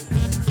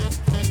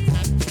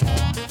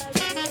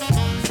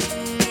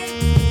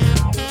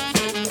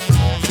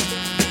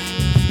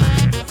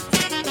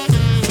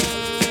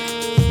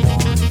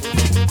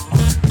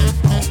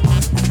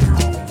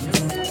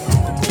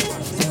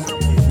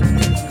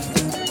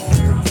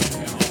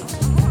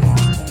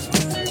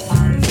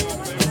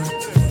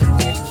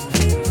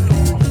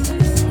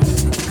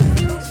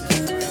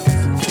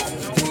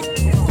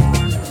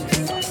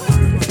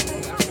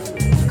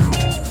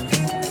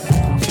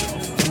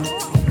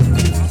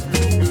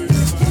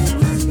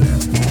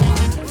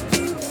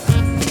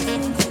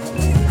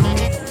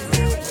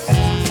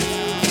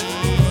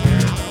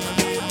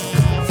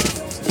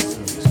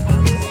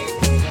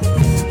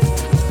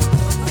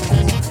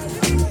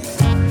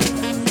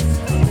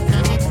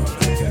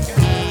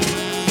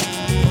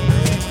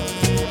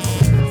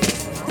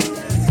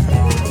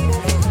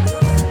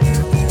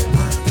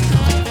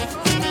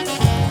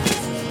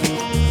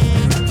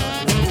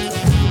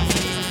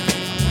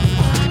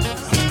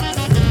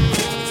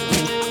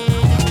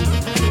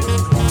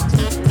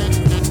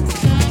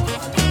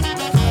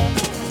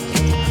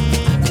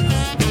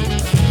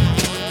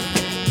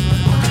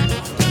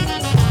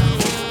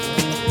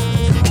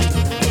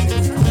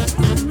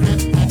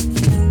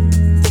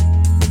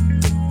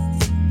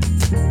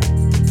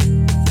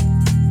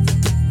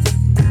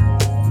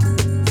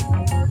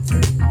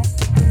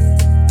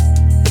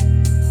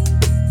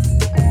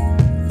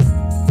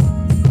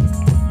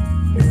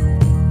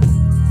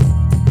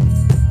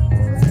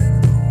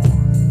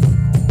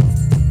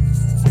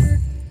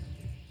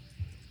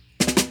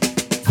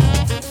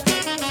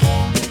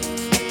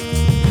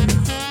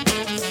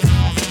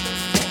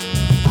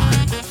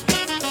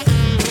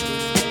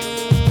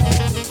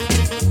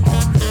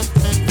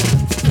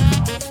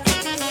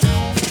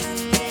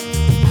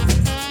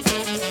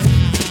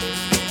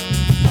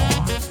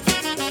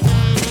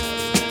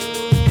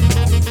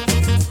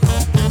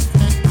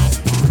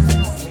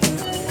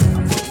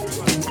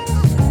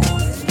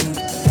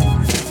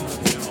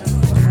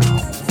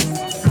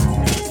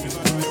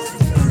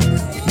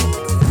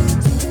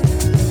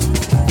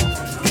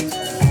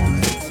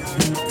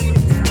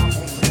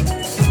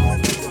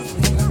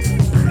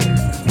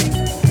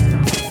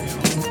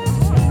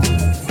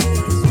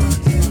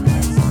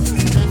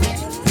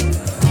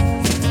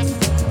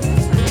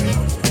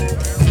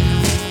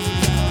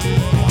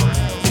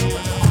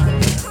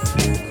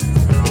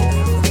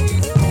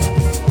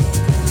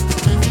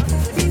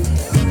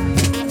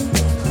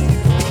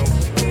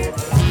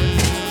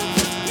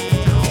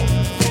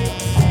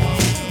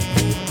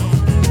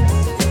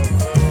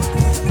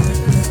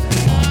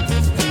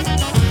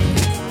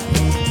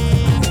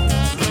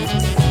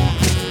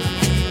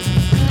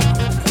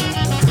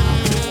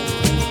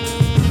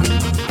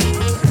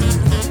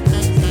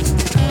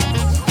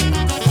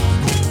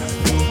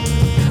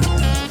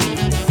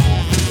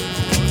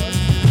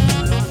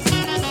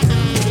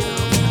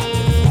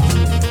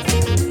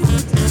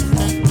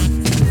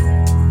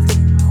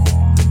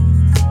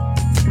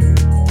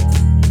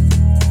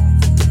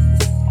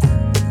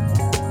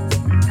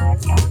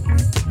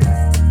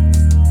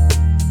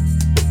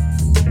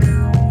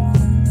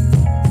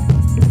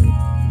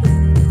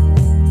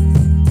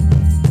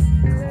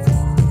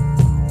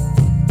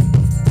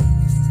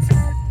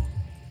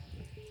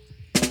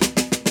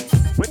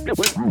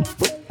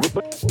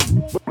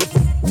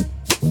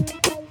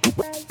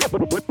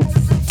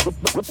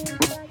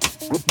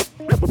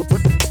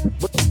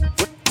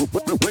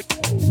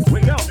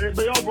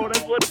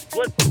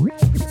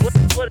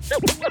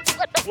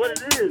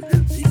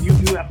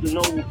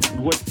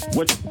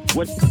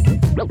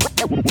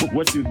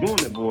 What you're doing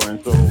it for,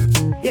 and so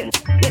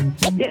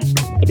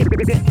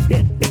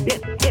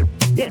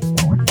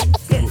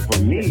for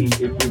me,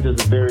 it's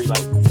just a very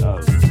like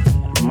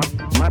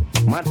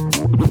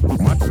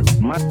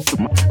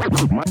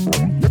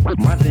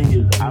my thing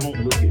is I don't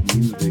look at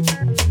music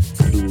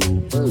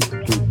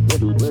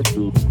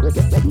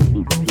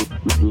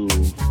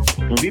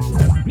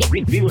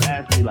when people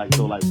ask me like,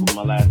 so like for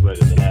my last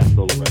record, the last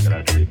solo record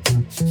I did,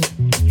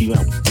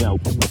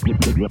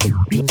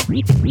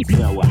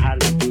 well, how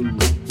do you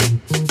do?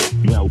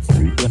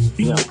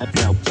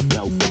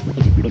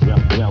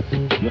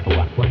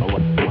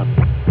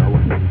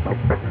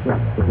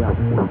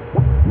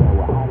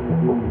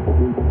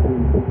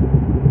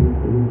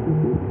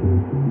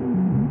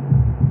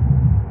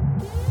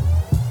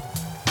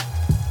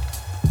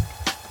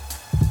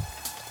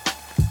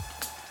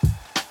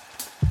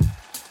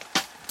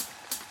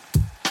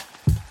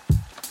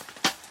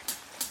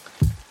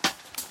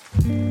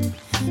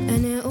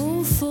 And it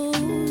all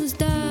falls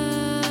down,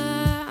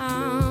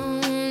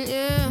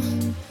 yeah.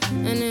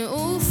 And it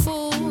all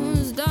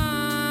falls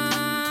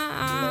down.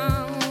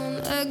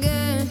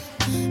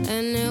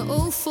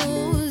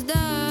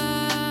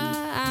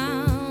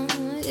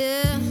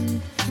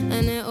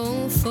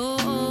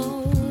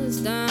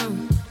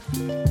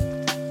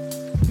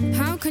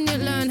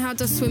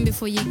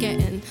 before you get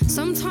in.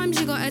 Sometimes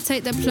you gotta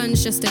take the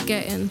plunge just to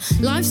get in.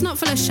 Life's not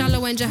full of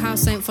shallow and your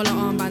house ain't full of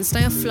armbands.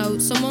 Stay afloat,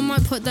 someone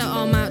might put their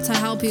arm out to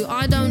help you.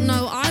 I don't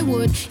know, I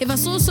would if I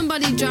saw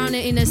somebody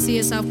drowning in a sea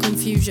of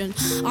self-confusion.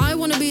 I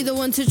wanna be the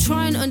one to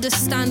try and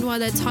understand why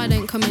their tide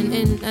ain't coming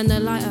in and their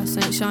lighthouse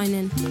ain't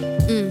shining.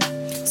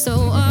 So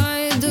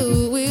why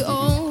do we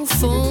all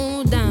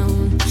fall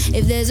down?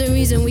 If there's a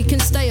reason we can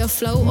stay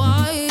afloat,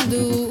 why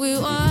do we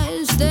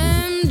watch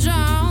them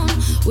drown?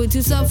 We're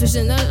too selfish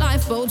in the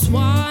lifeboats,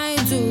 why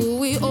do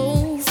we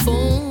all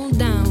fall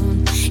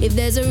down? If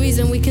there's a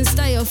reason we can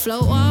stay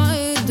afloat,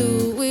 why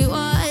do we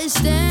watch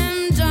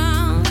them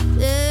drown?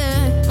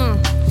 Yeah.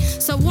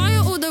 So why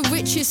are all the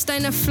riches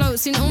staying afloat?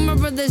 Seen all my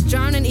brothers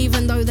drowning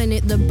even though they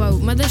knit the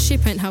boat.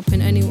 Mothership ain't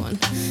helping anyone.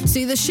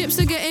 See, the ships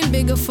are getting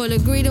bigger, full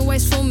of greed and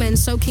wasteful men,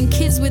 soaking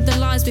kids with the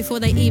lies before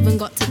they even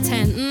got to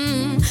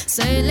 10.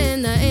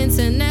 Sailing the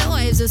internet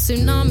waves, a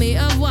tsunami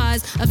of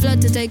wires, a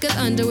flood to take us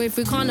under if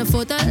we can't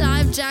afford the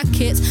life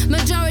jackets.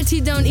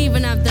 Majority don't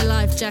even have the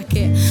life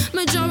jacket.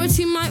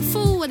 Majority might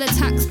fall with the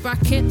tax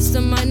brackets.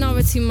 The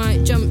minority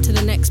might jump to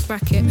the next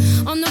bracket.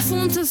 On the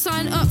form to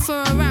sign up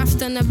for a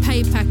raft and a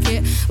pay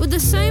packet with the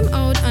same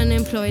old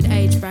unemployed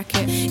age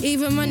bracket.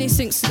 Even money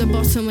sinks to the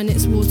bottom when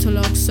it's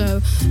waterlogged,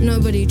 so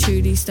nobody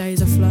truly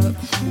stays afloat.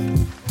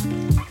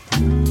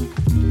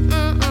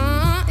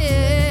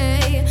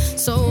 Yeah.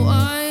 So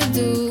why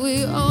do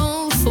we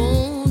all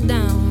fall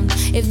down?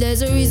 If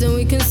there's a reason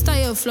we can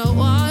stay afloat,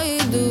 why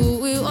do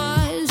we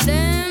watch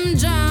them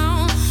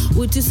drown?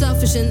 We're too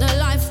selfish in the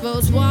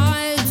lifeboats,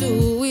 why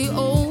do we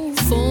all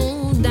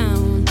fall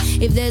down?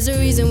 If there's a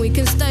reason we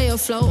can stay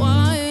afloat,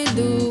 why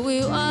do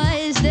we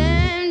watch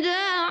them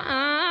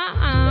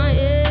drown?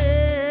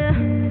 Yeah.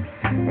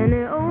 And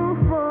it all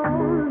falls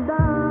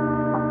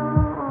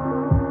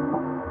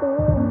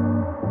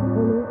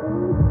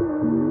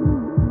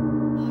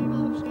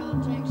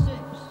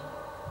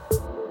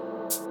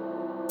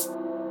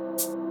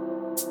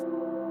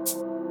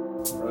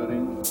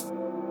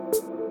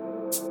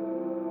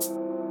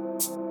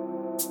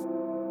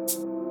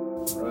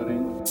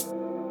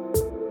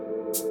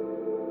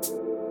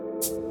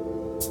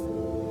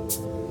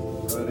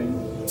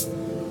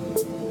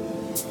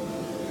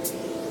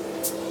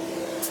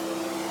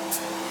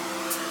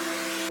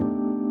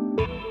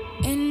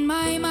In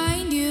my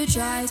mind you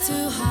try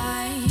to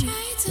hide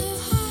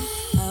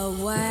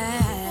away.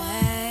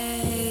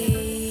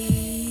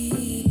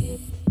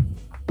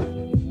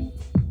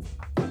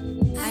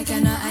 I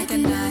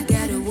cannot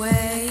get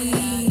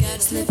away,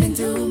 slipping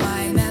through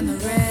my memory,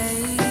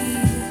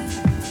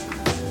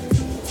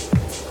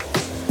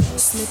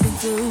 slipping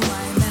through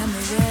my memory.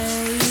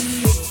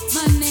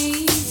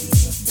 Money,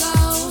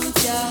 gold,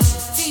 yeah,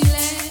 feel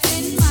it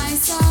in my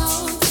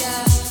soul,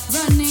 yeah,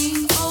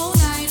 running all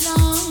night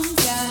long,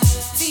 yeah,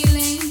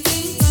 feeling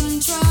in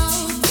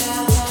control,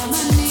 yeah.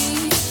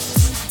 Money,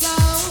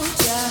 gold,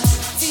 yeah,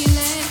 feel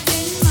it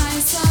in my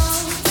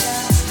soul,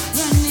 yeah,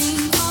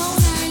 running all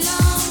night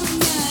long,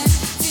 yeah,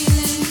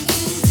 feeling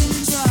in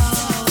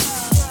control,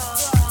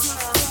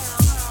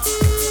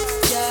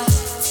 yeah, yeah.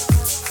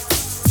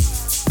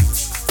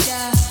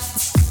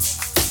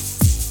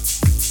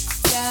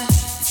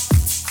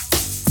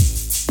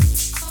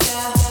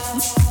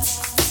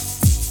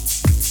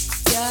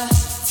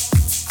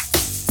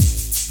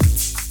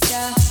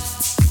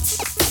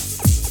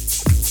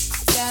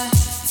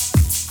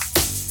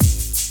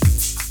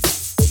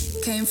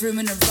 Came through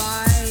in a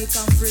ride,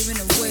 come through in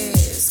a whip.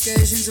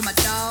 Excursions with my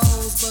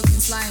dogs,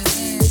 bookings flying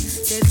in.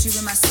 Dipped you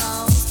in my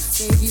soul,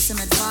 gave you some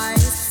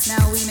advice.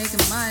 Now we making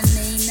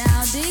money,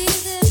 now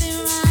these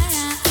living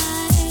right.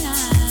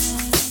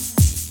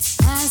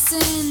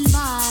 Passing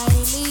by,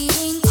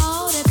 leaving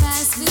all the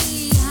past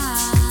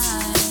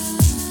behind.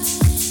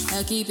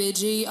 I keep it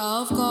G,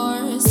 of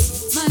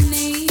course.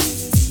 Money,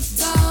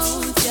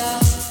 gold, yeah,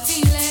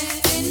 feel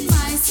it in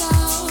my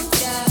soul,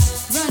 yeah,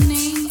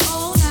 running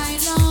all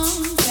night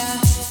long, yeah,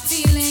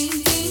 feeling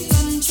in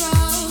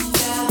control,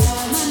 yeah.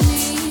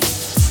 Money,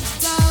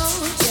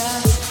 gold, yeah,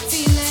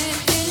 feel it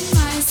in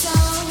my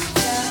soul,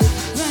 yeah,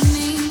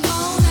 running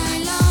all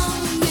night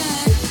long,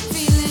 yeah,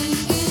 feeling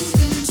in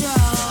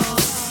control.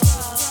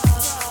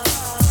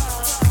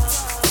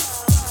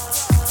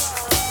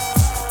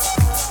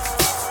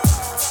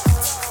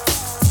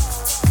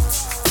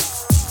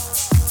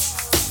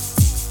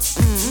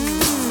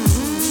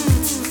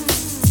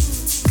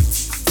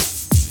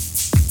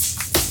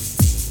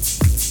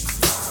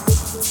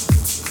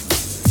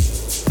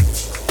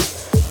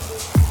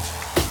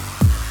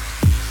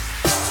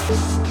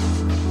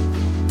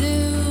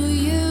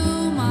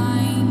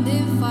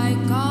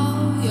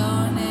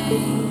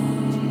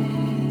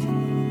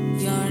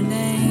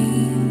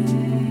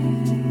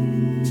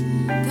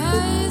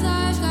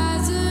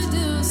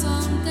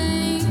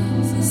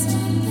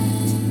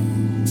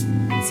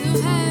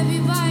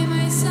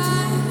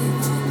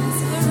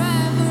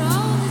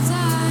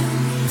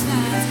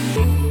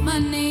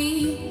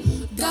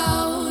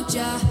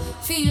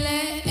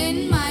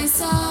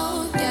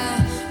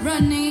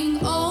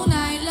 running all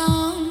night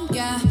long,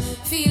 yeah,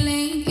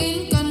 feeling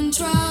in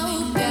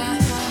control, yeah.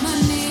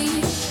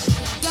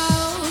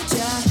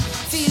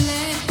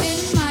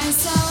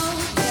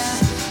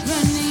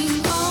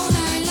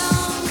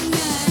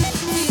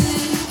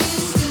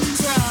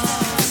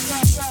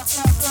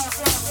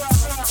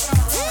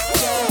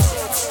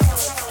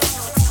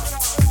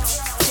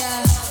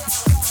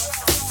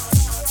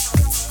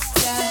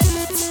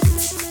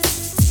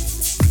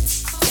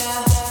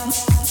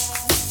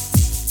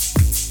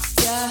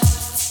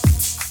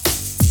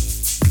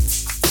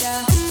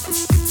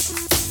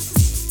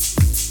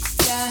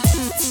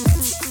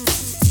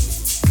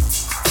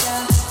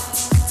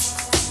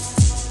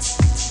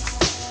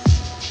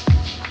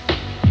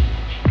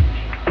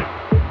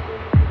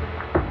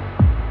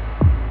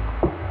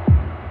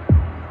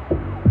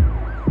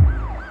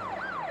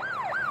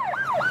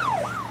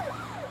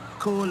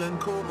 call and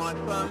call my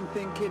phone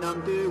thinking I'm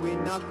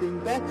doing nothing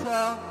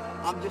better.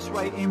 I'm just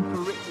waiting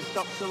for it to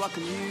stop so I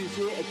can use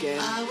it again.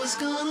 I was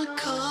gonna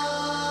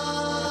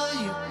call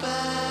you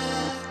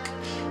back,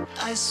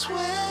 I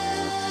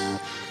swear,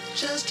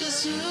 just as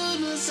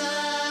soon as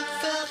I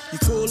felt. You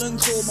call and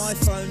call my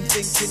phone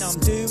thinking I'm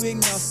doing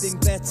nothing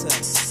better.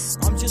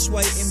 I'm just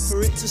waiting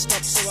for it to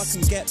stop so I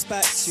can get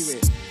back to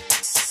it.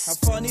 How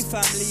funny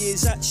family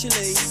is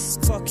actually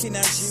fucking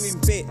has you in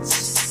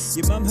bits.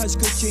 Your mum has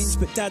good genes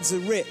but dads are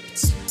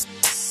ripped.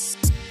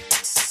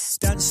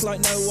 Dance like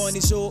no one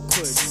is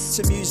awkward,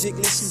 to music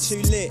listen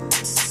too lit.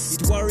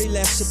 You'd worry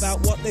less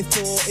about what they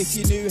thought if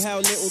you knew how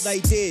little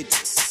they did.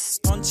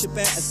 On to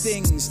better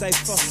things, they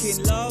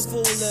fucking love all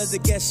of the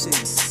guessing.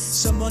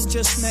 Someone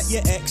just met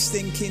your ex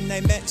thinking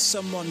they met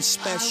someone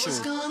special. I was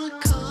gonna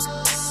call you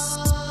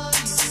back,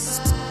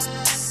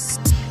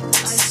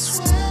 I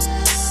swear,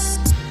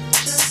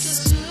 just as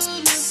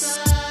soon as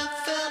I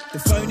felt. The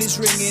phone is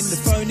ringing,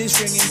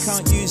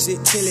 can't use it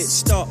till it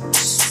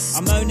stops. I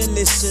moan and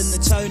listen,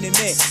 the tone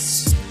emits.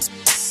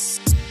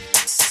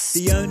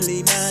 The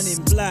only man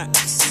in black,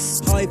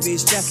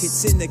 high-vis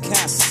jackets in the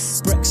cap.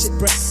 Brexit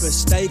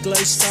breakfast, day glow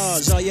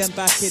stars, I am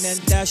backing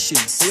and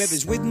dashing.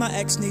 Whoever's with my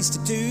ex needs to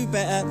do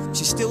better.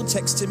 She still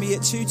texting me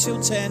at 2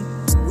 till 10.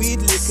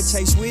 Weird liquor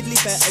tastes weirdly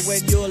better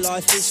when your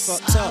life is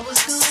fucked up. I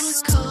was gonna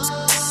call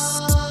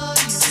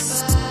you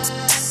back,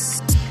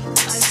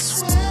 I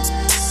swear,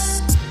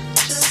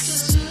 just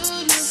as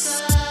soon as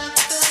I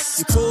felt.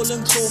 You call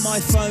and call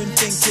my phone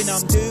thinking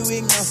I'm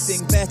doing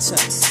nothing better.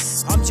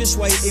 I'm just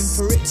waiting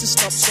for it to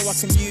stop so I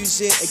can use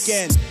it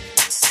again.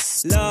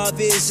 Love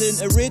isn't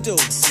a riddle,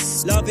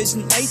 love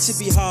isn't made to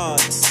be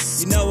hard.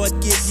 You know I'd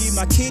give you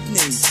my kidney,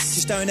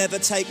 just don't ever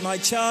take my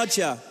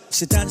charger.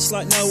 So dance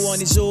like no one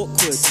is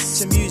awkward,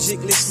 to music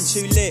listen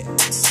too lit.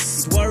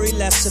 You'd worry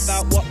less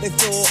about what they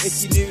thought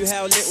if you knew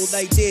how little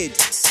they did.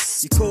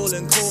 You call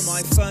and call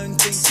my phone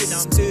thinking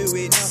I'm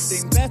doing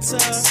nothing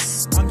better.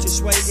 I'm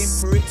just waiting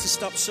for it to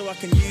stop so I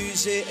can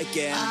use it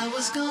again. I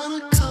was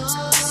gonna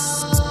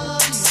call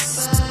you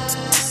back,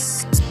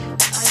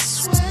 I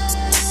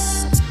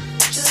swear,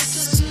 just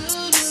as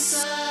soon as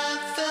I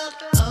felt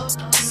up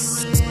to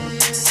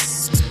it.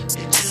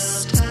 It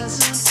just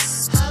hasn't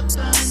happened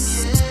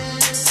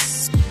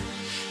yet,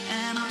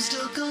 and I'm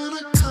still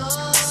gonna call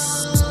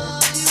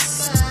you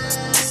back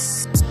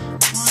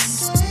one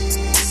day,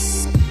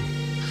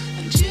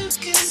 and you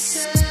can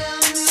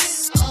tell me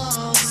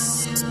all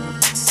the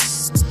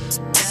news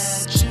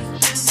that you've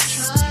been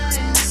trying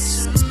to.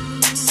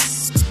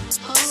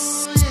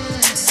 Oh yeah.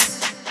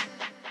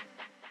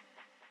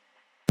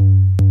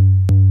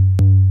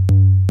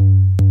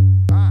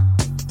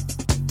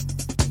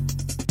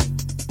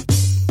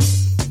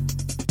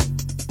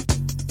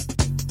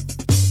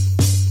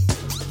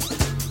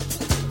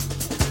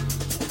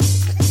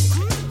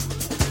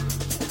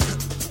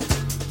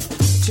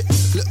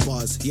 Look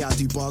bars, yeah I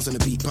do bars on the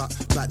beat, but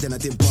back then I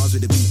did bars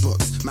with the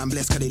beatbox. Man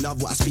blessed cause they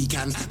love what I speak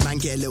and man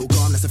get a little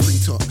gone, that's a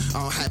free talk. I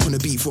don't hype on the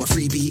beat for a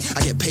freebie,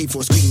 I get paid for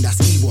a screen, that's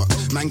Ewok.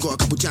 Man got a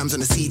couple jams on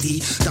the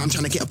CD, that I'm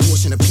trying to get a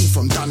portion of P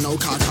from. Done no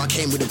car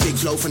came with a big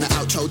flow from the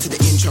outro to the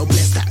intro.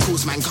 Bless that,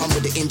 course man come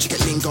with the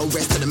intricate lingo,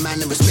 rest of the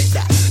man and respect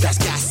that. That's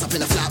gas, up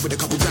in a flat with a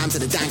couple grams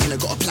of the dank and I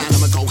got a plan,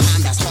 I'ma go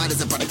hand as hard as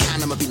a brother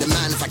can. I'ma be the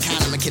man if I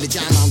can, I'ma kill a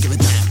jam, I don't give a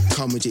damn.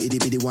 Come with your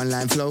itty bitty one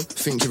line flow,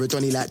 think you're a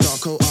Donny like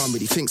Darko, I don't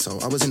really think so.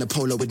 I was in a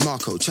polo with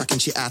Marco, chucking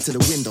shit out to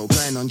the window,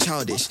 going on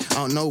childish.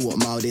 I don't know what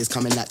mild is,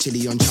 coming like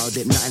chili on child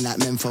lip, nothing like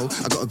Menfo.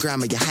 I got a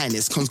gram of your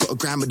highness, Con's got a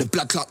gram of the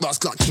blood clot,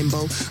 last clock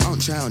Kimbo. I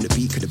don't try on the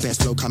beat, cause the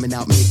best flow coming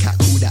out, me cat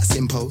cool, that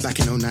simple. Back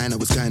in 09 I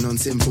was going on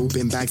simple,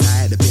 bin bags,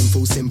 I had a bin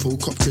full simple.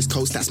 Cop Chris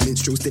Coast, that's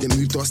minstrels, didn't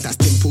move DOS, that's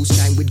dimples.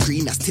 Shine with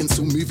green, that's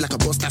tinsel, move like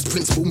a boss, that's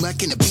principal.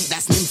 Merc in the beat,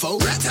 that's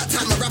nympho. Rat tat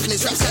tat, my rapping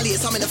is rap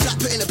sallious, I'm in a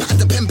flat, putting a pattern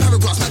to pen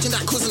paragraphs. Imagine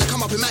that causing to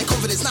come up in my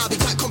confidence, now I'll be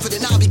quite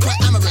confident, now I'll be quite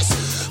amorous.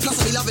 Plus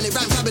I'll be loving it,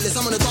 ran fabulous,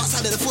 I'm on the dark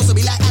side of the force, I'll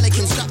be like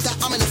Anakin. Scrap that,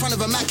 I'm in the front of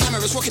a mad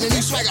cameras, rocking a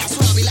new swagger, I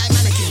swear I'll be like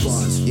mannequins.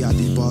 Bars, yeah I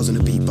did bars on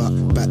the beat, but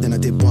back then I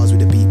did bars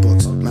with the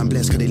beatbox. Man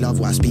blessed cause they love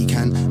what I speak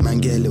and man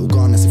get a little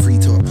gone, that's a free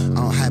talk.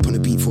 I don't hype on the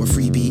beat for a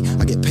freebie,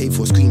 I get paid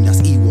for a screen,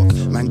 that's Ewok.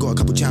 Man got a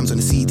couple jams on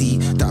the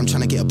CD, that I'm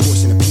trying to get a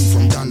portion of P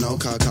from. Dunno,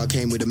 car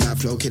came with a mad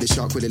flow, kid a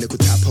shark with a little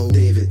tap hole.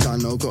 David,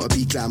 Dunno, gotta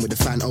be glam with the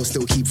fan, oh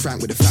still keep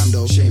frank with the fam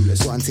though.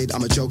 Shameless, wanted,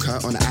 I'm a joker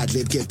on an ad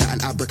lib, give that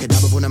an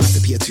abracadabra on a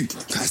massive P2.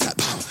 Cause that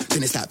pow,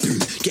 then it's that boom,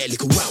 get a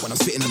little wow when I'm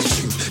spitting on the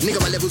shoe.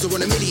 Nigga my levels are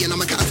on a million,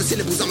 I'm accounting for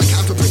syllables, I'm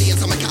accounting for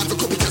brilliance, I'm accounting for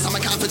copycats, I'm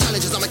accounting for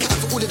challenges, I'm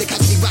accounting for all of the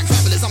cats, rack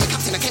travelers, I'm a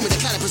captain, I came with a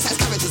clan of precise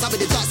characters, I'm in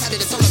the dark side of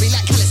the soul, I be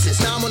like calluses.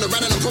 Now I'm on the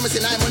run and I'm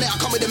promising I'm on it, I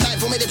come with a man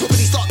for me, they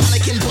probably start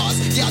panicking bars.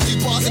 Yeah I do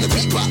bars in the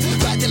beat, but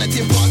back then I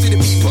did bars with the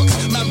beatbox.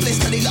 Man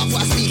blessed cause they love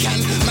what I speak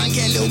and man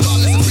get a little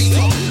gone, that's a free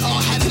talk. I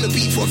don't hype on the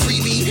beat for a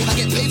freebie, I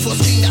get paid for a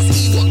screen, that's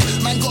Ewok.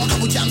 Man got a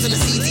couple jams on the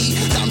CD,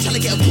 that I'm trying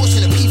to get a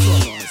portion of P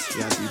from.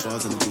 Yeah I do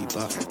bars on the beat,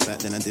 but back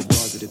then I did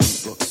bars with the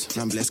beatbox.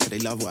 Man blessed cause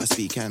they love what I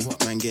speak and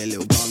man get a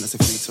little gone, that's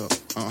a free talk.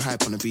 I don't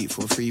hype on the beat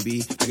for a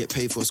freebie, I get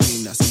paid for a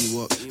screen, that's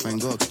Ewok. Man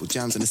got a couple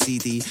jams on the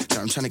CD, that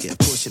I'm trying to get a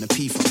portion of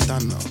P from.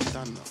 Done now.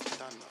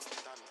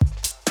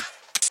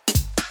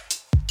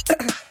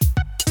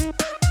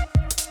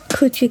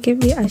 Could you give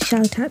me a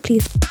shout out,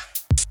 please?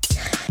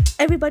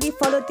 Everybody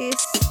follow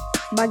this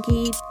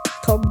Maggie,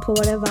 Tom, or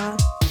whatever.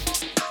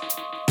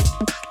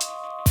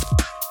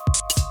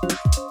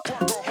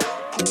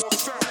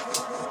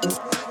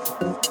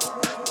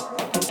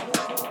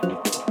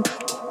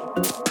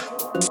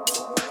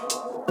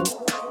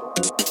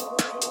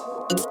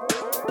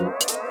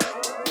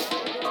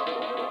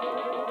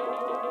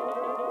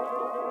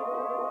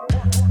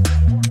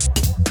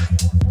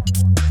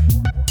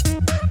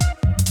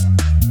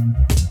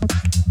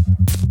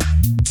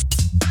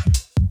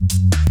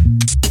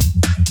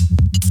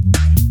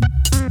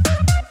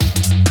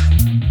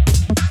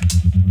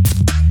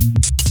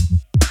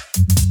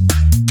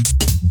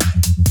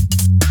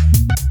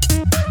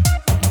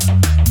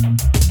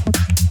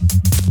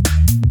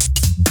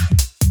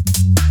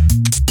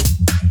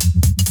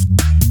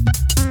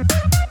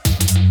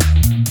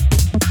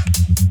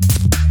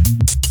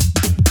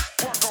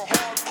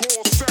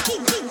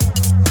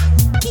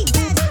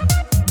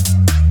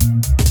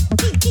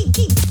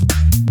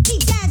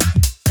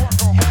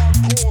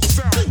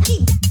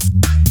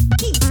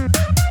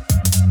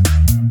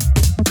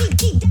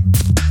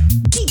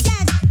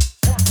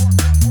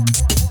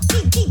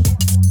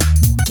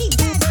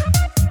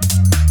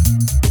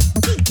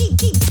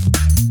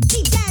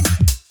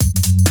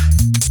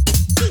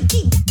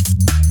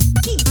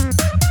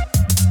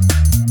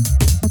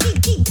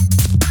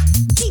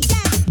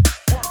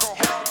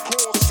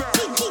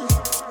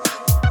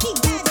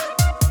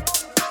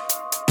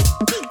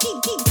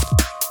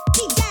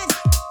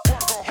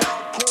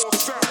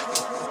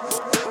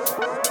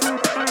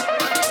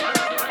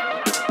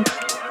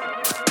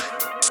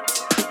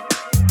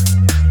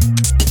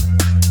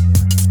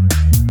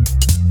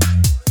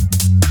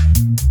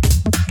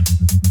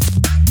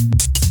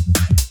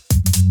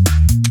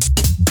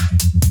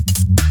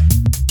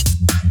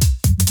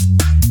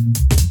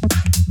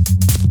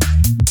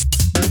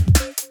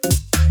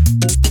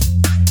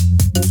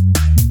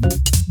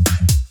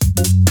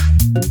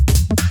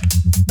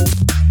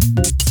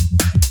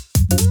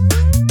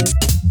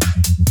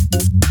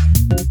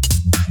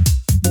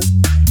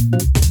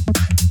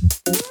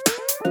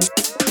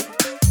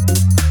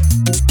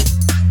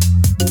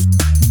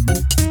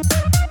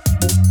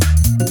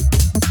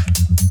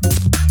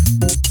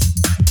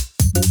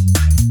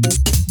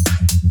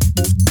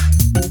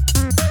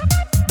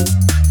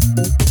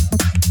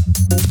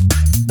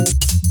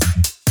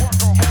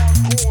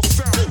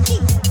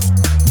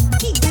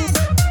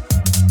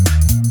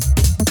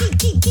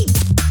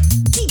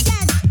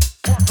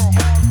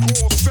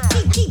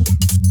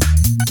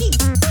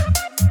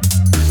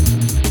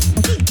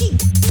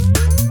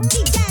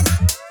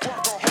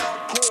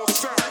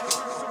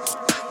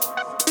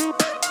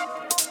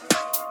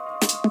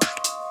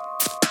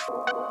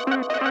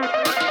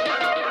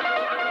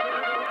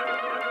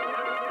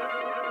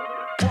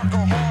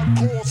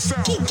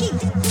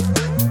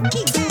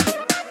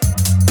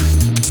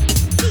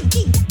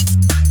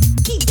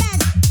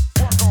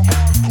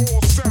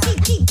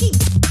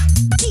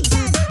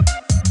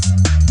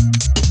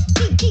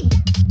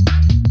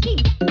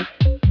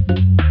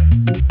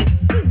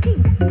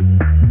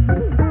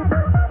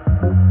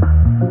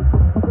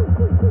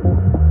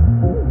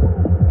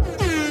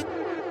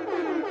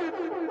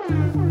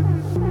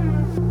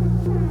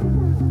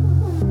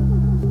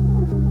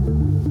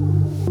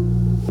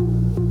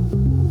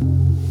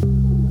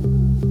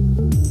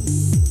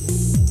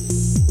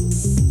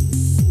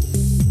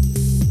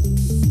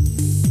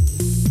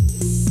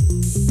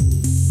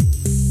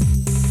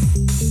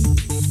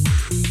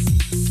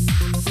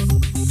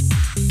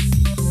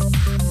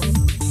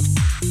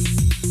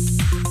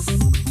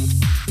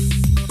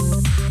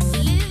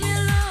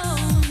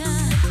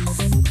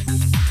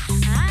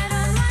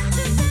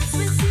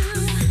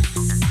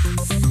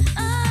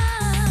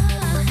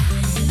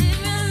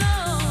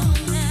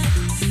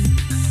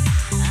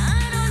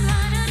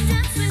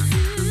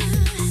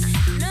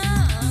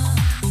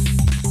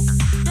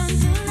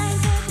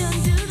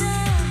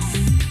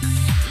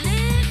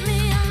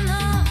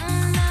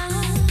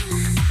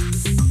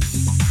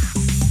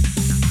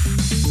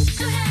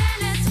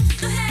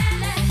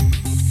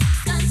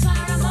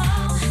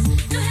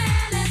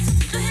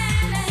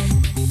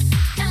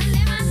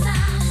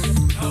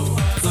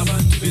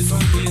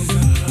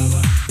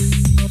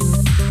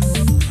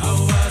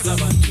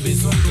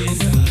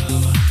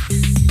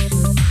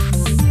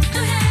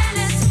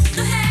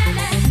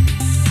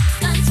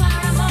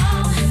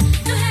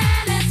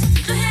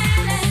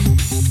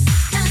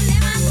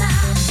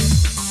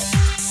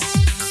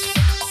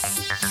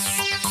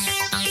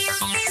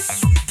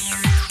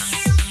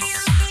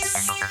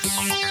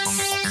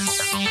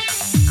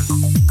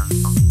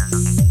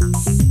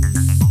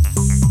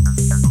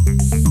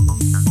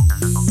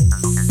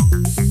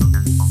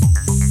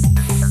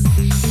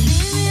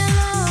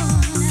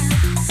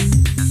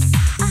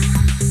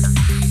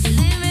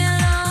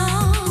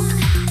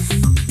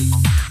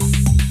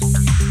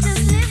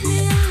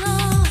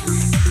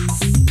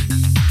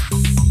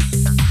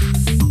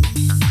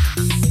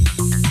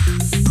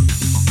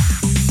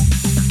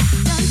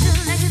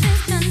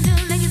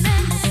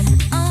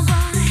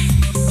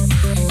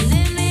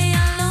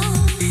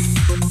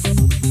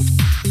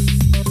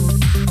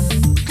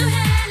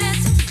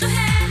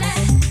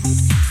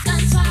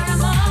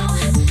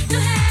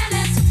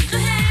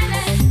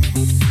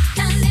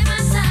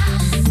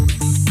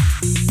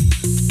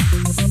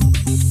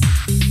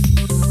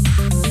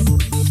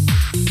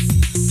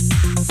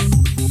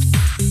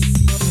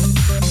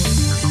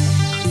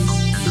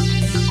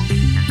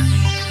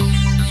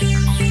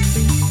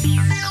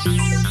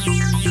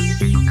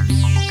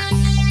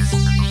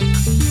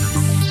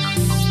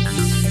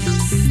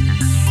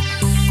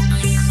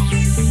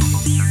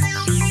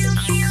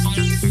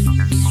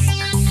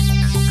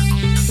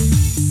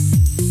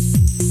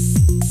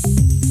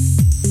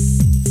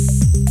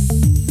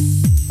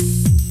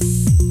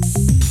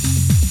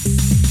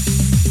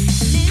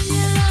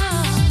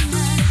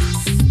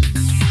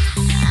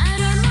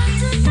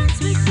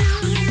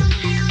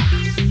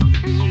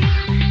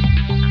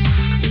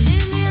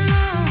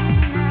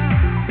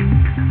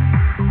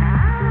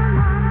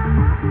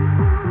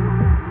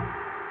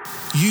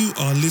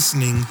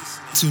 listening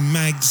to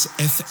Mags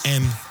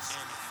FM.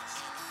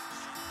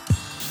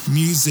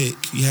 Music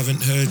you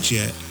haven't heard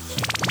yet.